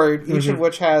board, each of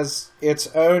which has its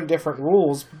own different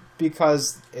rules,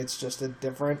 because it's just in a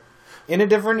different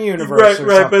universe.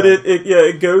 Right. But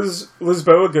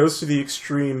Lisboa goes to the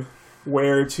extreme,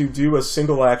 where to do a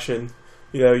single action,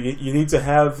 you need to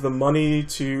have the money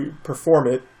to perform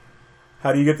it.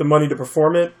 How do you get the money to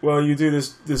perform it? Well, you do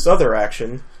this other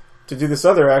action. To do this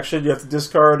other action, you have to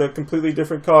discard a completely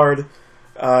different card,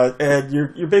 and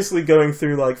you're basically going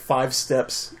through 5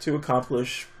 steps to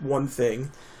accomplish one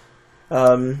thing.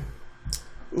 Lisboa,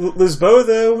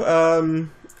 though,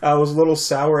 I was a little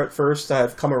sour at first.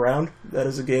 I've come around. That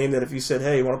is a game that if you said,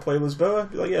 hey, you want to play Lisboa?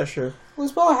 I'd be like, yeah, sure.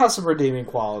 Lisboa has some redeeming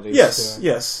qualities.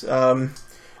 Yes.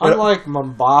 Unlike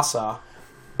Mombasa,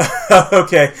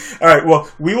 Okay. All right. Well,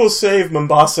 we will save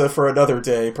Mombasa for another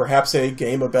day. Perhaps a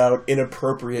game about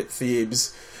inappropriate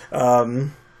themes.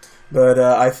 But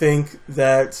I think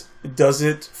that does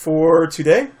it for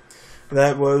today.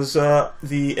 That was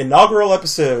the inaugural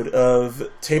episode of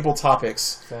Table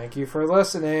Topics. Thank you for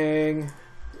listening.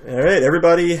 All right,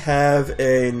 everybody, have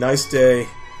a nice day.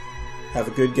 Have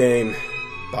a good game.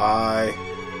 Bye.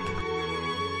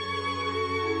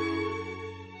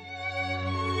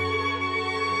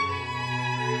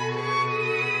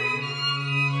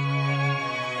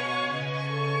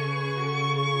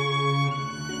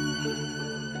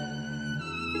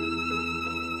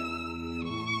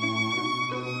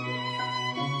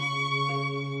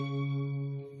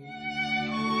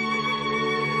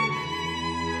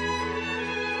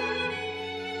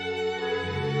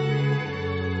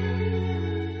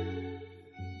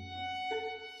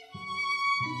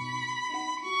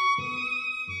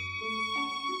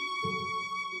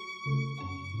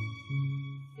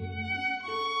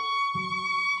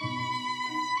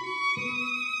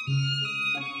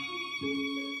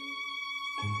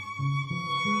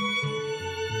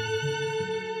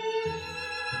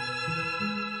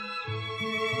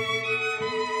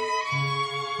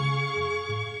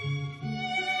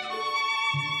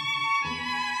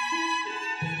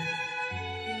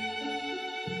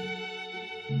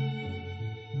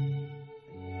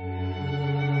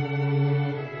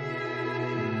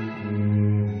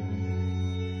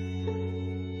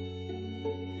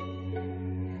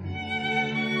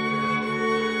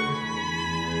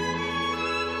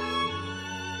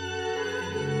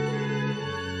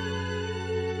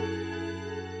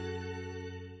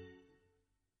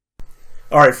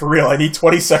 Alright, for real, I need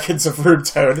 20 seconds of room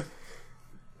tone.